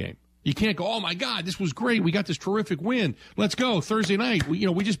letdown game. You can't go, oh, my God, this was great. We got this terrific win. Let's go Thursday night.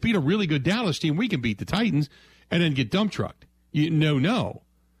 We just beat a really good Dallas team. We can beat the Titans and then get dump trucked. No.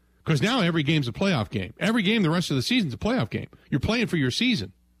 Because now every game's a playoff game. Every game the rest of the season's a playoff game. You're playing for your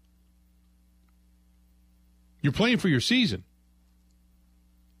season. You're playing for your season.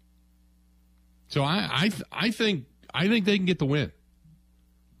 So I think they can get the win.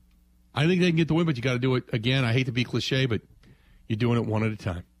 I think they can get the win, but you got to do it again. I hate to be cliche, but you're doing it one at a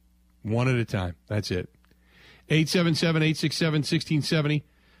time. One at a time. That's it. 877-867-1670.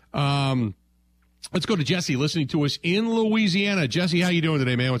 Let's go to Jesse listening to us in Louisiana. Jesse, how you doing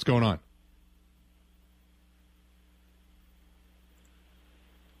today, man? What's going on?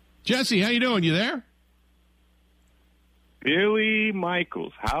 Jesse, how you doing? You there? Billy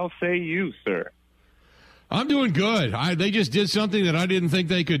Michaels, how say you, sir? I'm doing good. They just did something that I didn't think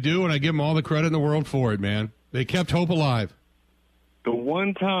they could do, and I give them all the credit in the world for it, man. They kept hope alive. The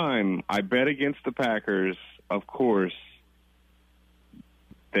one time I bet against the Packers, of course,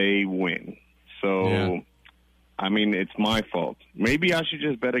 they win. So, yeah. I mean, it's my fault. Maybe I should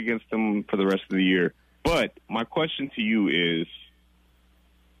just bet against them for the rest of the year. But my question to you is,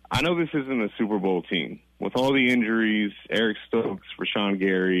 I know this isn't a Super Bowl team. With all the injuries, Eric Stokes, Rashawn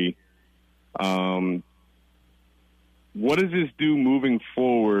Gary, what does this do moving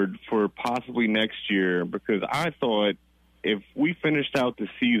forward for possibly next year? Because I thought if we finished out the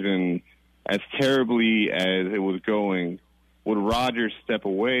season as terribly as it was going, would Rodgers step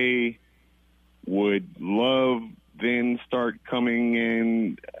away? Would Love then start coming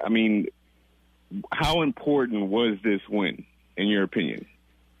in? I mean, how important was this win, in your opinion?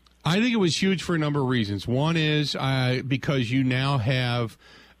 I think it was huge for a number of reasons. One is because you now have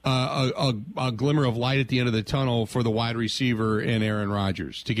a glimmer of light at the end of the tunnel for the wide receiver and Aaron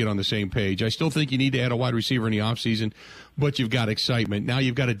Rodgers to get on the same page. I still think you need to add a wide receiver in the offseason, but you've got excitement. Now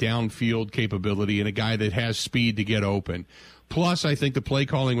you've got a downfield capability and a guy that has speed to get open. Plus, I think the play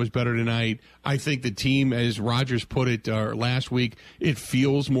calling was better tonight. I think the team, as Rodgers put it last week, it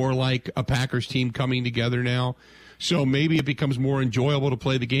feels more like a Packers team coming together now. So maybe it becomes more enjoyable to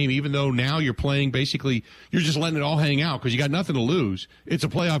play the game, even though now you're playing basically, you're just letting it all hang out because you got nothing to lose. It's a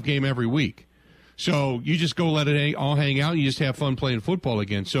playoff game every week. So you just go let it all hang out and you just have fun playing football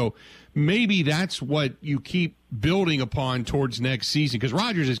again. So maybe that's what you keep building upon towards next season because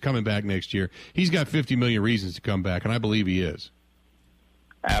Rodgers is coming back next year. He's got 50 million reasons to come back, and I believe he is.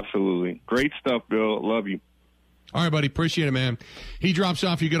 Absolutely. Great stuff, Bill. Love you. All right, buddy. Appreciate it, man. He drops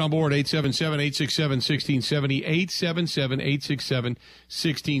off. You get on board, 877-867-1670,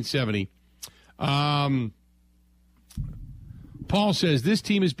 877-867-1670. Paul says, this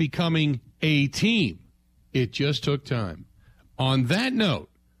team is becoming a team. It just took time. On that note,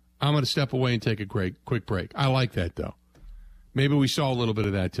 I'm going to step away and take a quick break. I like that, though. Maybe we saw a little bit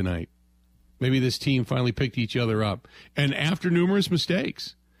of that tonight. Maybe this team finally picked each other up. And after numerous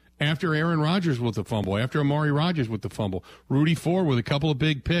mistakes, after Aaron Rodgers with the fumble, after Amari Rodgers with the fumble, Rudy Ford with a couple of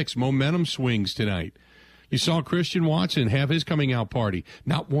big picks, momentum swings tonight. You saw Christian Watson have his coming out party.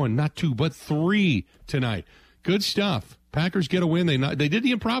 Not one, not two, but three tonight. Good stuff. Packers get a win. They did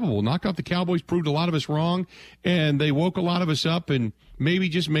the improbable, knocked off the Cowboys, proved a lot of us wrong, and they woke a lot of us up. And maybe,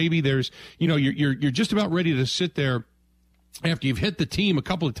 just maybe, there's, you're just about ready to sit there after you've hit the team a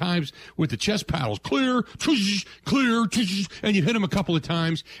couple of times with the chest paddles, clear, clear, and you hit them a couple of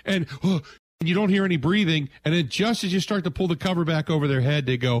times, and you don't hear any breathing, and then just as you start to pull the cover back over their head,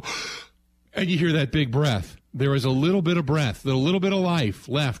 they go, and you hear that big breath. There is a little bit of breath, a little bit of life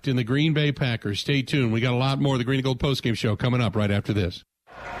left in the Green Bay Packers. Stay tuned. We got a lot more of the Green and Gold Postgame Show coming up right after this.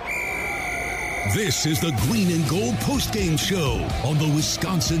 This is the Green and Gold Postgame Show on the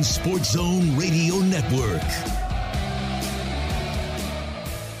Wisconsin Sports Zone Radio Network.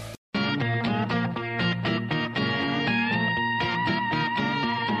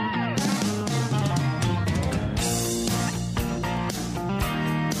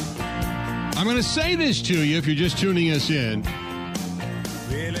 I'm going to say this to you if you're just tuning us in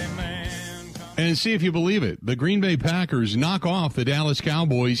and see if you believe it. The Green Bay Packers knock off the Dallas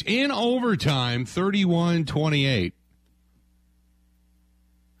Cowboys in overtime, 31-28.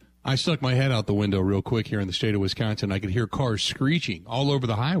 I stuck my head out the window real quick here in the state of Wisconsin. I could hear cars screeching all over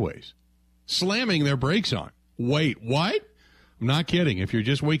the highways, slamming their brakes on. Wait, what? I'm not kidding. If you're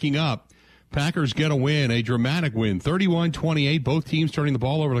just waking up, Packers get a win, a dramatic win, 31-28. Both teams turning the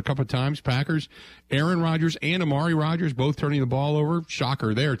ball over a couple of times. Packers, Aaron Rodgers and Amari Rodgers both turning the ball over.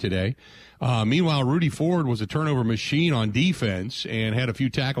 Shocker there today. Meanwhile, Rudy Ford was a turnover machine on defense and had a few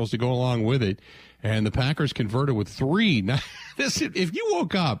tackles to go along with it. And the Packers converted with three. Now, if you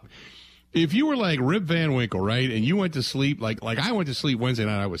woke up, if you were like Rip Van Winkle, right, and you went to sleep, like I went to sleep Wednesday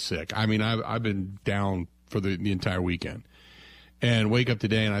night, I was sick. I mean, I've been down for the entire weekend. And wake up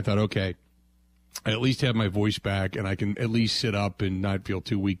today, and I thought, okay, I at least have my voice back, and I can at least sit up and not feel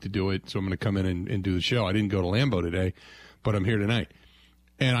too weak to do it. So I'm going to come in and do the show. I didn't go to Lambeau today, but I'm here tonight.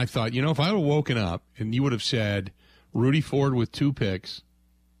 And I thought, if I would have woken up and you would have said Rudy Ford with 2 picks,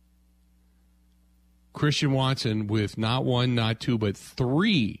 Christian Watson with not 1, not 2, but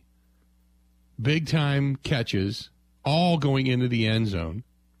 3 big-time catches, all going into the end zone.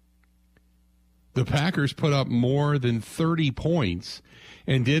 The Packers put up more than 30 points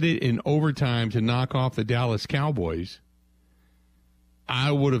and did it in overtime to knock off the Dallas Cowboys.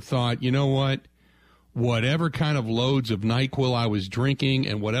 I would have thought, you know what? Whatever kind of loads of NyQuil I was drinking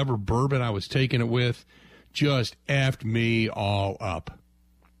and whatever bourbon I was taking it with just effed me all up.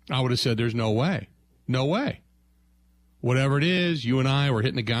 I would have said, there's no way. No way. Whatever it is, you and I were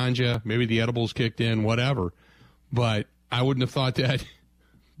hitting the ganja, maybe the edibles kicked in, whatever. But I wouldn't have thought that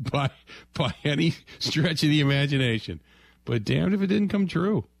by any stretch of the imagination. But damned if it didn't come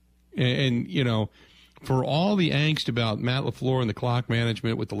true. And for all the angst about Matt LaFleur and the clock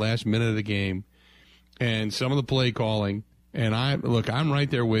management with the last minute of the game and some of the play calling, and I'm right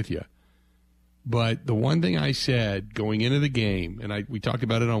there with you. But the one thing I said going into the game, and we talked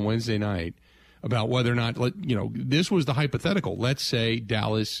about it on Wednesday night, about whether or not, this was the hypothetical. Let's say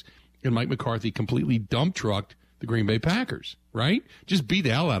Dallas and Mike McCarthy completely dump trucked the Green Bay Packers, right? Just beat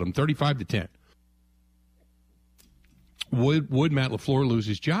the hell out of them, 35-10. Would Matt LaFleur lose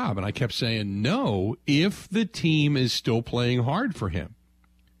his job? And I kept saying no if the team is still playing hard for him.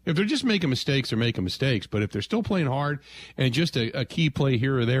 If they're just making mistakes, they're making mistakes. But if they're still playing hard and just a key play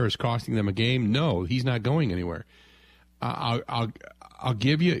here or there is costing them a game, no, he's not going anywhere. I'll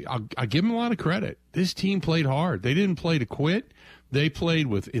give him a lot of credit. This team played hard. They didn't play to quit. They played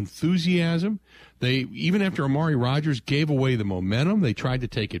with enthusiasm. They, even after Amari Rodgers gave away the momentum, they tried to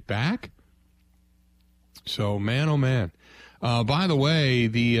take it back. So, man, oh, man. By the way,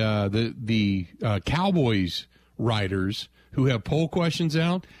 the Cowboys writers who have poll questions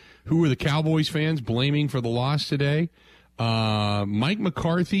out, who are the Cowboys fans blaming for the loss today? Mike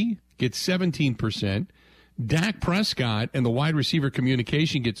McCarthy gets 17%. Dak Prescott and the wide receiver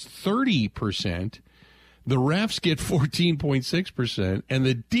communication gets 30%. The refs get 14.6%, and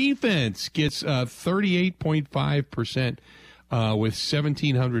the defense gets 38.5% with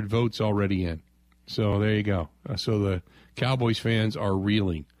 1,700 votes already in. So there you go. So the Cowboys fans are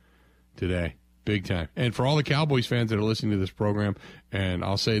reeling today, big time. And for all the Cowboys fans that are listening to this program, and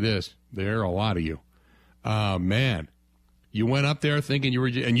I'll say this, there are a lot of you. Man, you went up there thinking you were,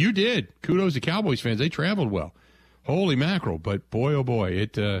 and you did. Kudos to Cowboys fans. They traveled well. Holy mackerel. But boy, oh boy,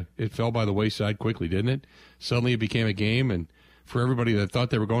 it fell by the wayside quickly, didn't it? Suddenly it became a game, and for everybody that thought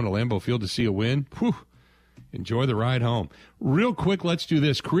they were going to Lambeau Field to see a win, whew, enjoy the ride home. Real quick, let's do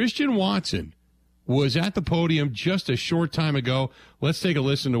this. Christian Watson was at the podium just a short time ago. Let's take a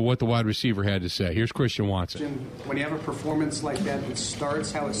listen to what the wide receiver had to say. Here's Christian Watson. When you have a performance like that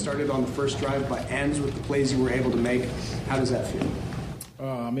starts how it started on the first drive but ends with the plays you were able to make, how does that feel?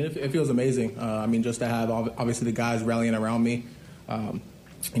 It feels amazing. Just to have obviously the guys rallying around me,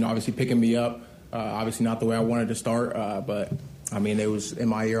 obviously picking me up. Obviously not the way I wanted to start, but it was in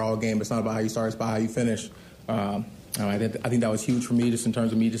my ear all game. It's not about how you start; it's about how you finish. I think that was huge for me, just in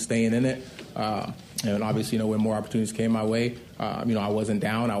terms of me just staying in it. And obviously, when more opportunities came my way, I wasn't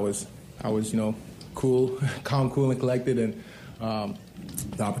down. I was cool, calm, cool, and collected, and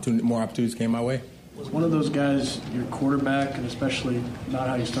more opportunities came my way. Was one of those guys your quarterback, and especially not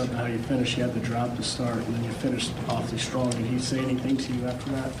how you start but how you finish? You had the drop to start, and then you finished awfully strong. Did he say anything to you after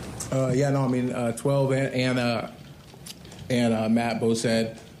that? 12 and Matt both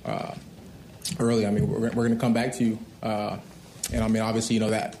said early, we're going to come back to you. Obviously,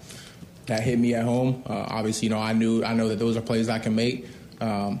 that hit me at home. Obviously, I know that those are plays I can make.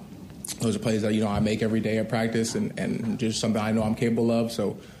 Those are plays that, I make every day at practice and just something I know I'm capable of.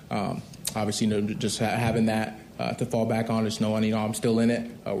 So, obviously, just having that to fall back on, just knowing, I'm still in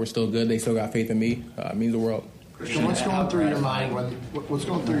it. We're still good. They still got faith in me. Means the world. Christian, what's going through your mind when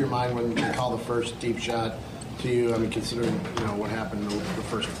you call the first deep shot to you? Considering what happened in the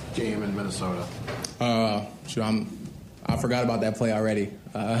first game in Minnesota. I forgot about that play already.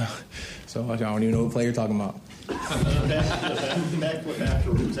 So I don't even know what play you're talking about. Backflip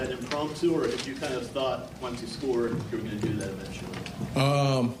afterwards, was that impromptu, or did you kind of thought once you scored you were going to do that eventually?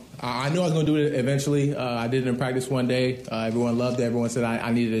 I knew I was going to do it eventually. I did it in practice one day. Everyone loved it. Everyone said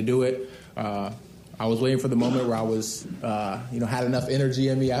I needed to do it. I was waiting for the moment where I was, had enough energy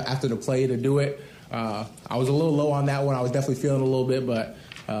in me after the play to do it. I was a little low on that one. I was definitely feeling a little bit, but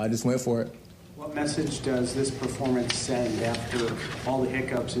I just went for it. What message does this performance send after all the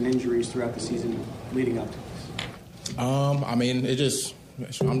hiccups and injuries throughout the season leading up to this?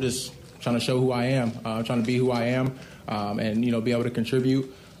 I'm just trying to show who I am. I'm trying to be who I am, and be able to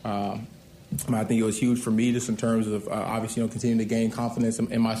contribute. I think it was huge for me, just in terms of obviously continuing to gain confidence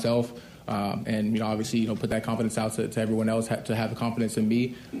in myself, and obviously put that confidence out to everyone else to have the confidence in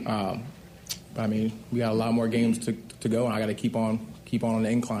me. We got a lot more games to go, and I got to keep on the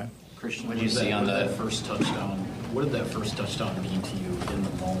incline. Christian, what did you see on that first touchdown? What did that first touchdown mean to you in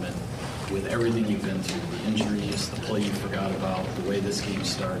the moment with everything you've been through, the injuries, the play you forgot about, the way this game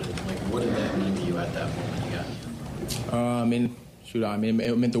started? What did that mean to you at that moment you got here?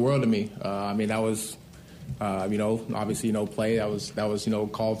 It meant the world to me. That was, obviously, play that was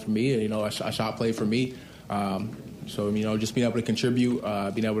called for me, and a shot play for me. So just being able to contribute,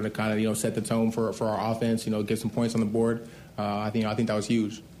 being able to kind of set the tone for our offense, get some points on the board. I think that was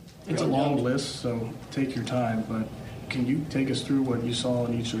huge. It's a long list, so take your time. But can you take us through what you saw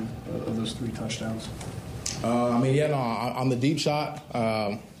in each of those three touchdowns? On the deep shot,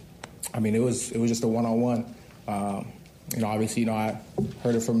 it was just a one-on-one. Obviously, I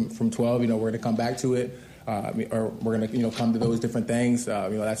heard it from 12. We're going to come back to it, or we're going to come to those different things.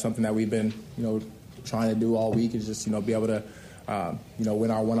 That's something that we've been trying to do all week, is just be able to win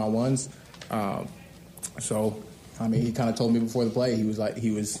our one-on-ones. He kind of told me before the play, he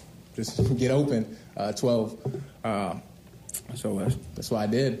was just get open, 12. So that's what I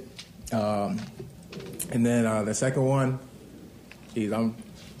did. And then the second one, I'm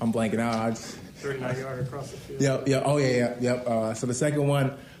blanking out. 39-yard across the field. Yep. So the second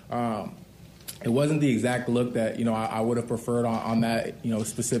one, it wasn't the exact look that I would have preferred on that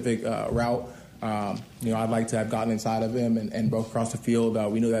specific route. I'd like to have gotten inside of him and broke across the field.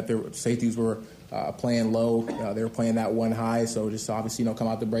 We knew that their safeties were playing low. They were playing that one high, so just obviously come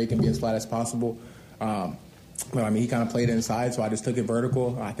out the break and be as flat as possible. But he kind of played inside, so I just took it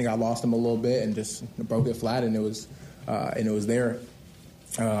vertical. I think I lost him a little bit and just broke it flat, and it was there.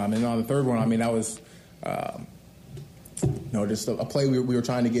 And on the third one, that was just a play we were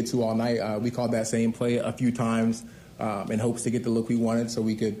trying to get to all night. We called that same play a few times in hopes to get the look we wanted so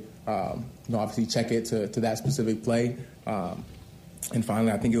we could, obviously check it to that specific play. And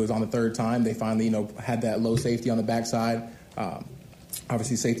finally, I think it was on the third time, they finally, had that low safety on the backside.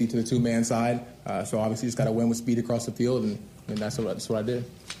 Obviously, safety to the two-man side. So obviously, just got to win with speed across the field, and that's what I did.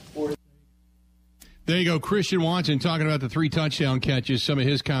 There you go, Christian Watson talking about the 3 touchdown catches, some of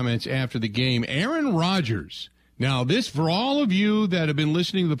his comments after the game. Aaron Rodgers. Now, this, for all of you that have been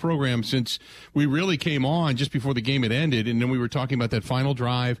listening to the program since we really came on just before the game had ended, and then we were talking about that final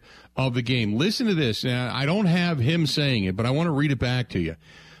drive of the game. Listen to this. Now, I don't have him saying it, but I want to read it back to you.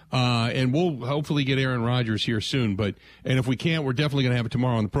 And we'll hopefully get Aaron Rodgers here soon. And if we can't, we're definitely going to have it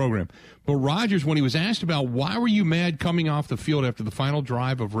tomorrow on the program. But Rodgers, when he was asked about why were you mad coming off the field after the final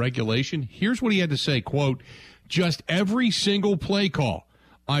drive of regulation, here's what he had to say, quote, "Just every single play call.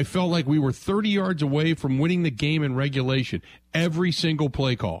 I felt like we were 30 yards away from winning the game in regulation. Every single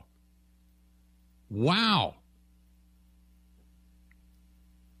play call." Wow.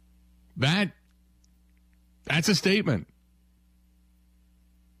 That's a statement.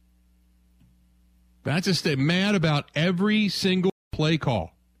 That's a statement. Mad about every single play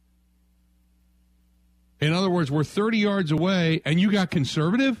call. In other words, we're 30 yards away, and you got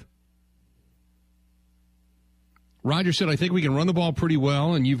conservative? Rodgers said, "I think we can run the ball pretty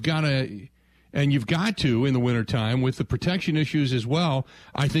well, and you've got to in the wintertime with the protection issues as well.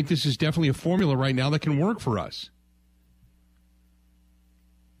 I think this is definitely a formula right now that can work for us."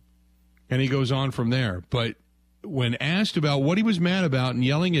 And he goes on from there. But when asked about what he was mad about and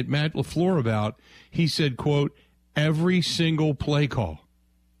yelling at Matt LaFleur about, he said, quote, "Every single play call."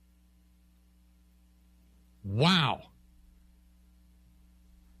 Wow.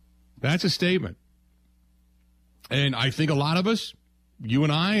 That's a statement. And I think a lot of us, you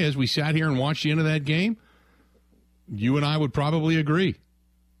and I, as we sat here and watched the end of that game, you and I would probably agree,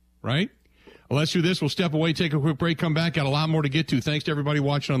 right? Well, let's do this. We'll step away, take a quick break, come back. Got a lot more to get to. Thanks to everybody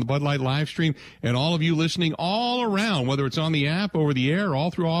watching on the Bud Light live stream and all of you listening all around, whether it's on the app, over the air, all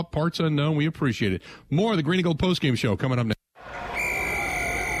through all parts unknown. We appreciate it. More of the Green and Gold Postgame Show coming up next.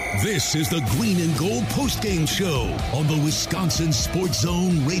 This is the Green and Gold Postgame Show on the Wisconsin Sports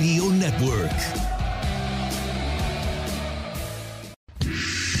Zone Radio Network.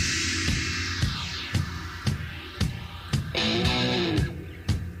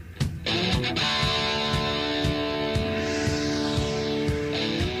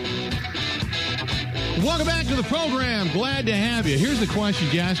 Welcome back to the program. Glad to have you. Here's the question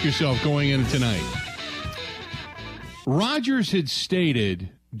you ask yourself going into tonight. Rodgers had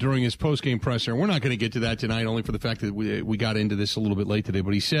stated during his postgame presser, and we're not going to get to that tonight only for the fact that we got into this a little bit late today,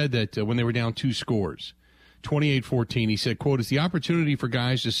 but he said that when they were down 2 scores, 28-14, he said, quote, "It's the opportunity for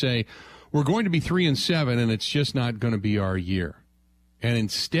guys to say, we're going to be 3-7, and it's just not going to be our year." And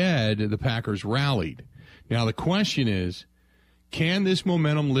instead, the Packers rallied. Now, the question is, can this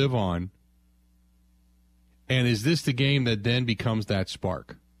momentum live on? And is this the game that then becomes that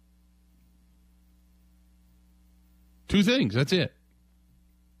spark? 2 things. That's it.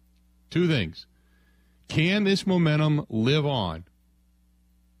 2 things. Can this momentum live on?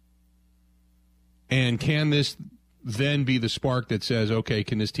 And can this then be the spark that says, okay,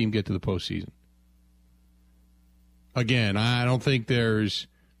 can this team get to the postseason? Again, I don't think there's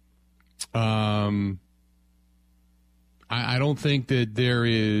I don't think that there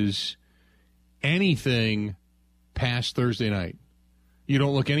is anything past Thursday night. You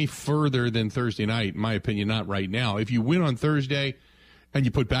don't look any further than Thursday night, in my opinion, not right now. If you win on Thursday and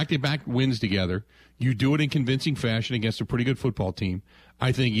you put back-to-back wins together, you do it in convincing fashion against a pretty good football team,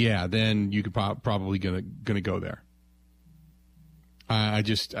 I think, yeah, then you could probably gonna go there. I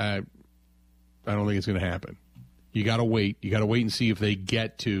don't think it's going to happen. You got to wait. You got to wait and see if they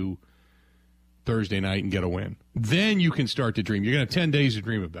get to Thursday night and get a win. Then you can start to dream. You're going to have 10 days to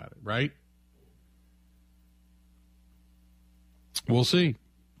dream about it, right? We'll see.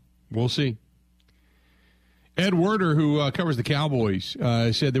 We'll see. Ed Werder, who covers the Cowboys,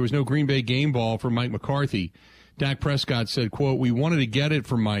 said there was no Green Bay game ball for Mike McCarthy. Dak Prescott said, quote, "We wanted to get it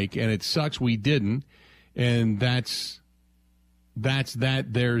for Mike, and it sucks we didn't. And that's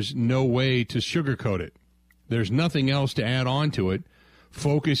that. There's no way to sugarcoat it. There's nothing else to add on to it.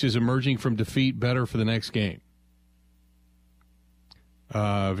 Focus is emerging from defeat better for the next game."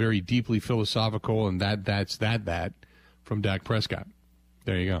 Very deeply philosophical, and that's that from Dak Prescott.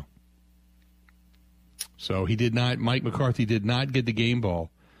 There you go. So Mike McCarthy did not get the game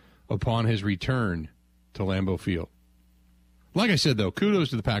ball upon his return to Lambeau Field. Like I said, though, kudos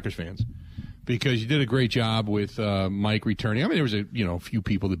to the Packers fans because you did a great job with Mike returning. I mean, there was a few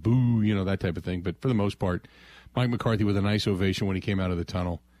people that boo, that type of thing, but for the most part, Mike McCarthy with a nice ovation when he came out of the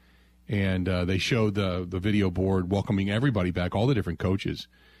tunnel. And they showed the video board welcoming everybody back, all the different coaches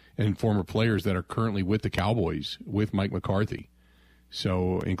and former players that are currently with the Cowboys with Mike McCarthy.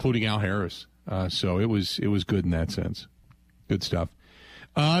 So, including Al Harris. So it was good in that sense. Good stuff.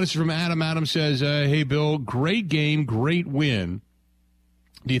 This is from Adam. Adam says, hey, Bill, great game, great win.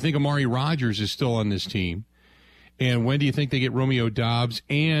 Do you think Amari Rodgers is still on this team? And when do you think they get Romeo Doubs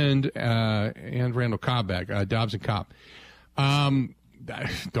and Randall Cobb back? Doubs and Cobb.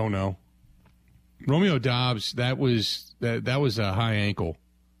 Don't know. Romeo Doubs, that was a high ankle.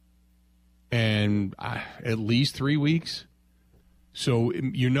 And at least 3 weeks. So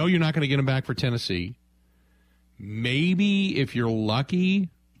you're not going to get him back for Tennessee. Maybe if you're lucky,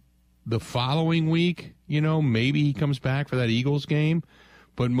 the following week, maybe he comes back for that Eagles game.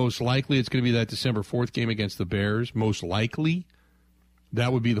 But most likely it's going to be that December 4th game against the Bears. Most likely.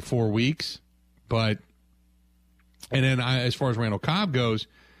 That would be the 4 weeks. And then as far as Randall Cobb goes,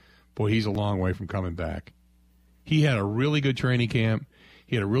 boy, he's a long way from coming back. He had a really good training camp.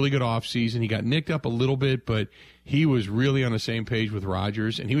 He had a really good offseason. He got nicked up a little bit, but he was really on the same page with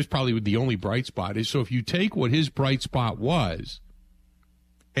Rodgers, and he was probably the only bright spot. So if you take what his bright spot was,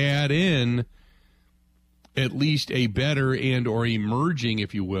 add in at least a better and or emerging,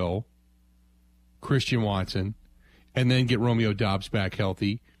 if you will, Christian Watson, and then get Romeo Doubs back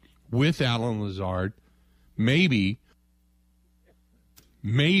healthy with Allen Lazard, maybe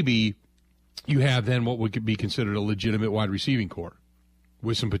you have then what would be considered a legitimate wide receiving core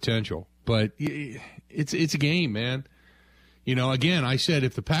with some potential. But it's a game, man. Again, I said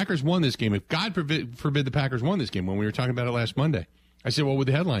if the Packers won this game, if God forbid the Packers won this game when we were talking about it last Monday, I said, what would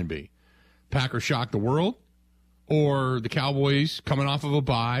the headline be? Packers shocked the world, or the Cowboys coming off of a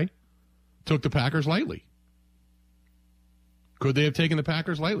bye took the Packers lightly? Could they have taken the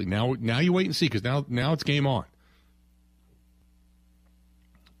Packers lightly? Now you wait and see, because now it's game on.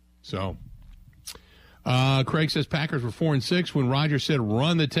 So, Craig says Packers were 4-6 when Rodgers said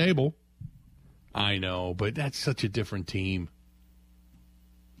run the table. I know, but that's such a different team.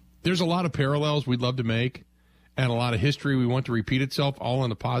 There's a lot of parallels we'd love to make and a lot of history we want to repeat itself, all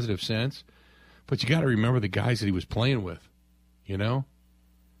in a positive sense. But you got to remember the guys that he was playing with,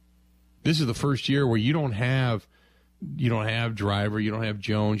 This is the first year where you don't have Driver, you don't have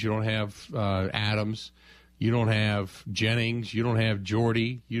Jones, you don't have Adams, you don't have Jennings, you don't have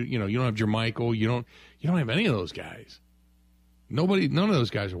Jordy, you don't have Jermichael, you don't have any of those guys. None of those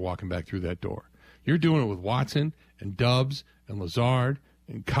guys are walking back through that door. You're doing it with Watson and Doubs and Lazard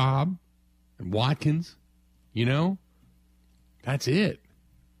and Cobb and Watkins. That's it.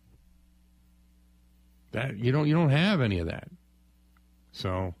 That you don't have any of that.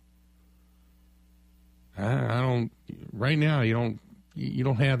 So I don't right now. You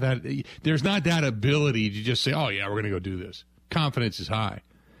don't have that. There's not that ability to just say, "Oh yeah, we're going to go do this." Confidence is high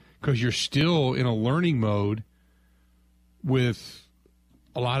because you're still in a learning mode with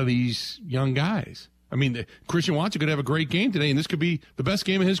a lot of these young guys. I mean, Christian Watson could have a great game today, and this could be the best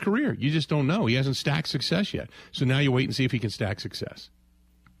game of his career. You just don't know. He hasn't stacked success yet. So now you wait and see if he can stack success.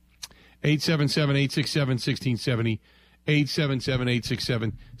 877-867-1670.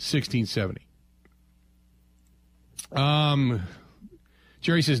 877-867-1670.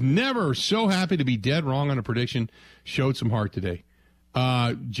 Jerry says, never so happy to be dead wrong on a prediction. Showed some heart today.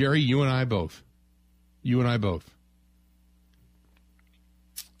 Jerry, you and I both.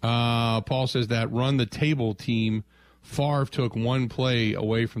 Paul says that run the table team, Favre took one play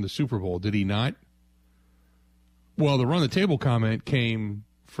away from the Super Bowl. Did he not? Well, the run the table comment came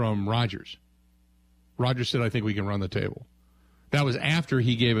from Rodgers. Rodgers said, I think we can run the table. That was after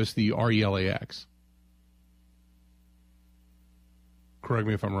he gave us the RELAX. Correct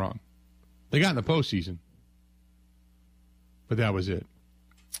me if I'm wrong. They got in the postseason. But that was it.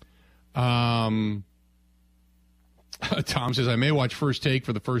 Tom says, I may watch First Take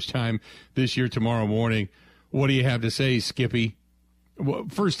for the first time this year tomorrow morning. What do you have to say, Skippy? Well,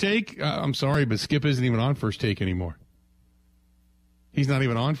 First Take? I'm sorry, but Skip isn't even on First Take anymore. He's not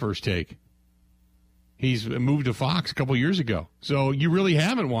even on First Take. He's moved to Fox a couple years ago. So you really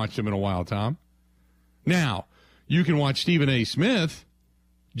haven't watched him in a while, Tom. Now, you can watch Stephen A. Smith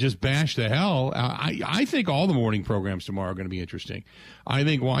just bash the hell. I think all the morning programs tomorrow are going to be interesting. I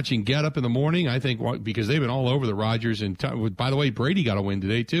think watching Get Up in the morning, because they've been all over the Rodgers. And by the way, Brady got a win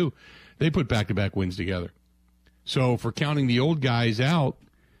today, too. They put back-to-back wins together. So for counting the old guys out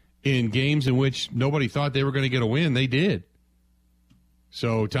in games in which nobody thought they were going to get a win, they did.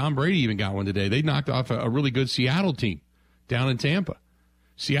 So Tom Brady even got one today. They knocked off a really good Seattle team down in Tampa.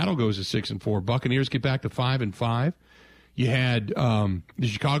 Seattle goes to 6-4. Buccaneers get back to 5-5. You had the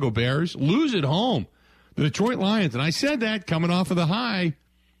Chicago Bears lose at home. The Detroit Lions, and I said that coming off of the high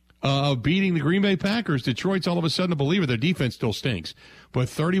of beating the Green Bay Packers. Detroit's all of a sudden a believer. Their defense still stinks. But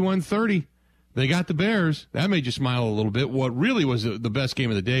 31-30, they got the Bears. That made you smile a little bit. What really was the best game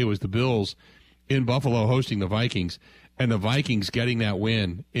of the day was the Bills in Buffalo hosting the Vikings, and the Vikings getting that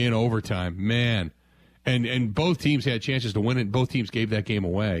win in overtime. Man. And both teams had chances to win it, and both teams gave that game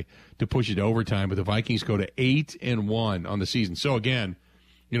away to push it to overtime, but the Vikings go to 8-1 on the season. So, again,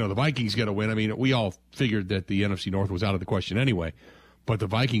 the Vikings get a win. I mean, we all figured that the NFC North was out of the question anyway, but the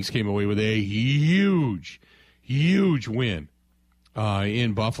Vikings came away with a huge, huge win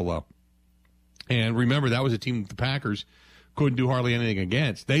in Buffalo. And remember, that was a team that the Packers couldn't do hardly anything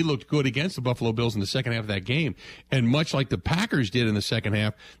against. They looked good against the Buffalo Bills in the second half of that game. And much like the Packers did in the second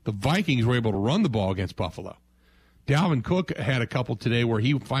half, the Vikings were able to run the ball against Buffalo. Dalvin Cook had a couple today where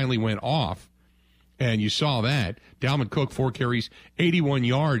he finally went off, and you saw that. Dalvin Cook, 4 carries,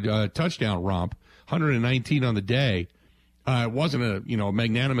 81-yard touchdown romp, 119 on the day. It wasn't a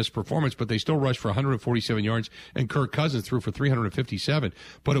magnanimous performance, but they still rushed for 147 yards, and Kirk Cousins threw for 357.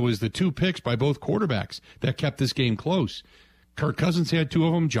 But it was the 2 picks by both quarterbacks that kept this game close. Kirk Cousins had 2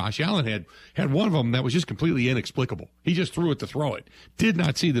 of them. Josh Allen had one of them that was just completely inexplicable. He just threw it to throw it. Did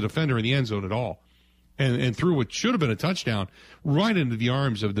not see the defender in the end zone at all, and threw what should have been a touchdown right into the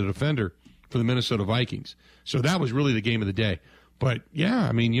arms of the defender for the Minnesota Vikings. So that was really the game of the day. But, yeah,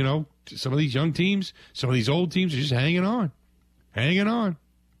 I mean, some of these young teams, some of these old teams are just hanging on. Hanging on.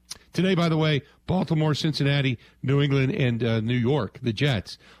 Today, by the way, Baltimore, Cincinnati, New England, and New York, the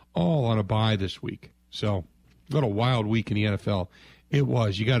Jets, all on a bye this week. So, what a wild week in the NFL it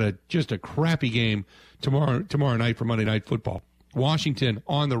was. You got just a crappy game tomorrow night for Monday Night Football. Washington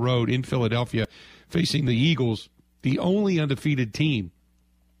on the road in Philadelphia facing the Eagles, the only undefeated team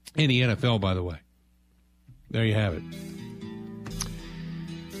in the NFL, by the way. There you have it.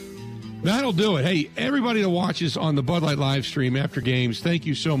 That'll do it. Hey, everybody that watches on the Bud Light live stream after games, thank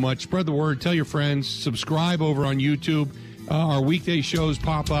you so much. Spread the word. Tell your friends. Subscribe over on YouTube. Our weekday shows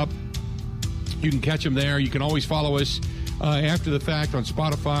pop up. You can catch them there. You can always follow us after the fact on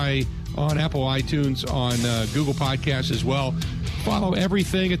Spotify, on Apple iTunes, on Google Podcasts as well. Follow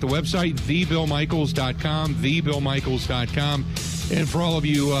everything at the website, thebillmichaels.com, thebillmichaels.com. And for all of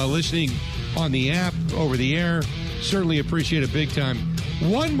you listening on the app, over the air, certainly appreciate it big time.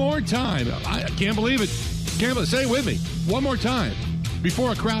 One more time. I can't believe it. Say it with me. One more time.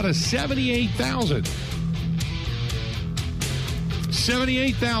 Before a crowd of 78,000.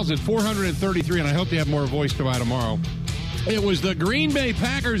 78,433, and I hope they have more voice come out tomorrow. It was the Green Bay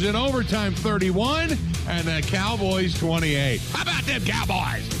Packers in overtime 31 and the Cowboys 28. How about them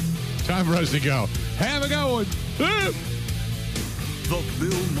Cowboys? Time for us to go. Have a good one. The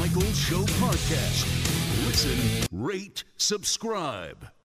Bill Michaels Show Podcast. Listen, rate, subscribe.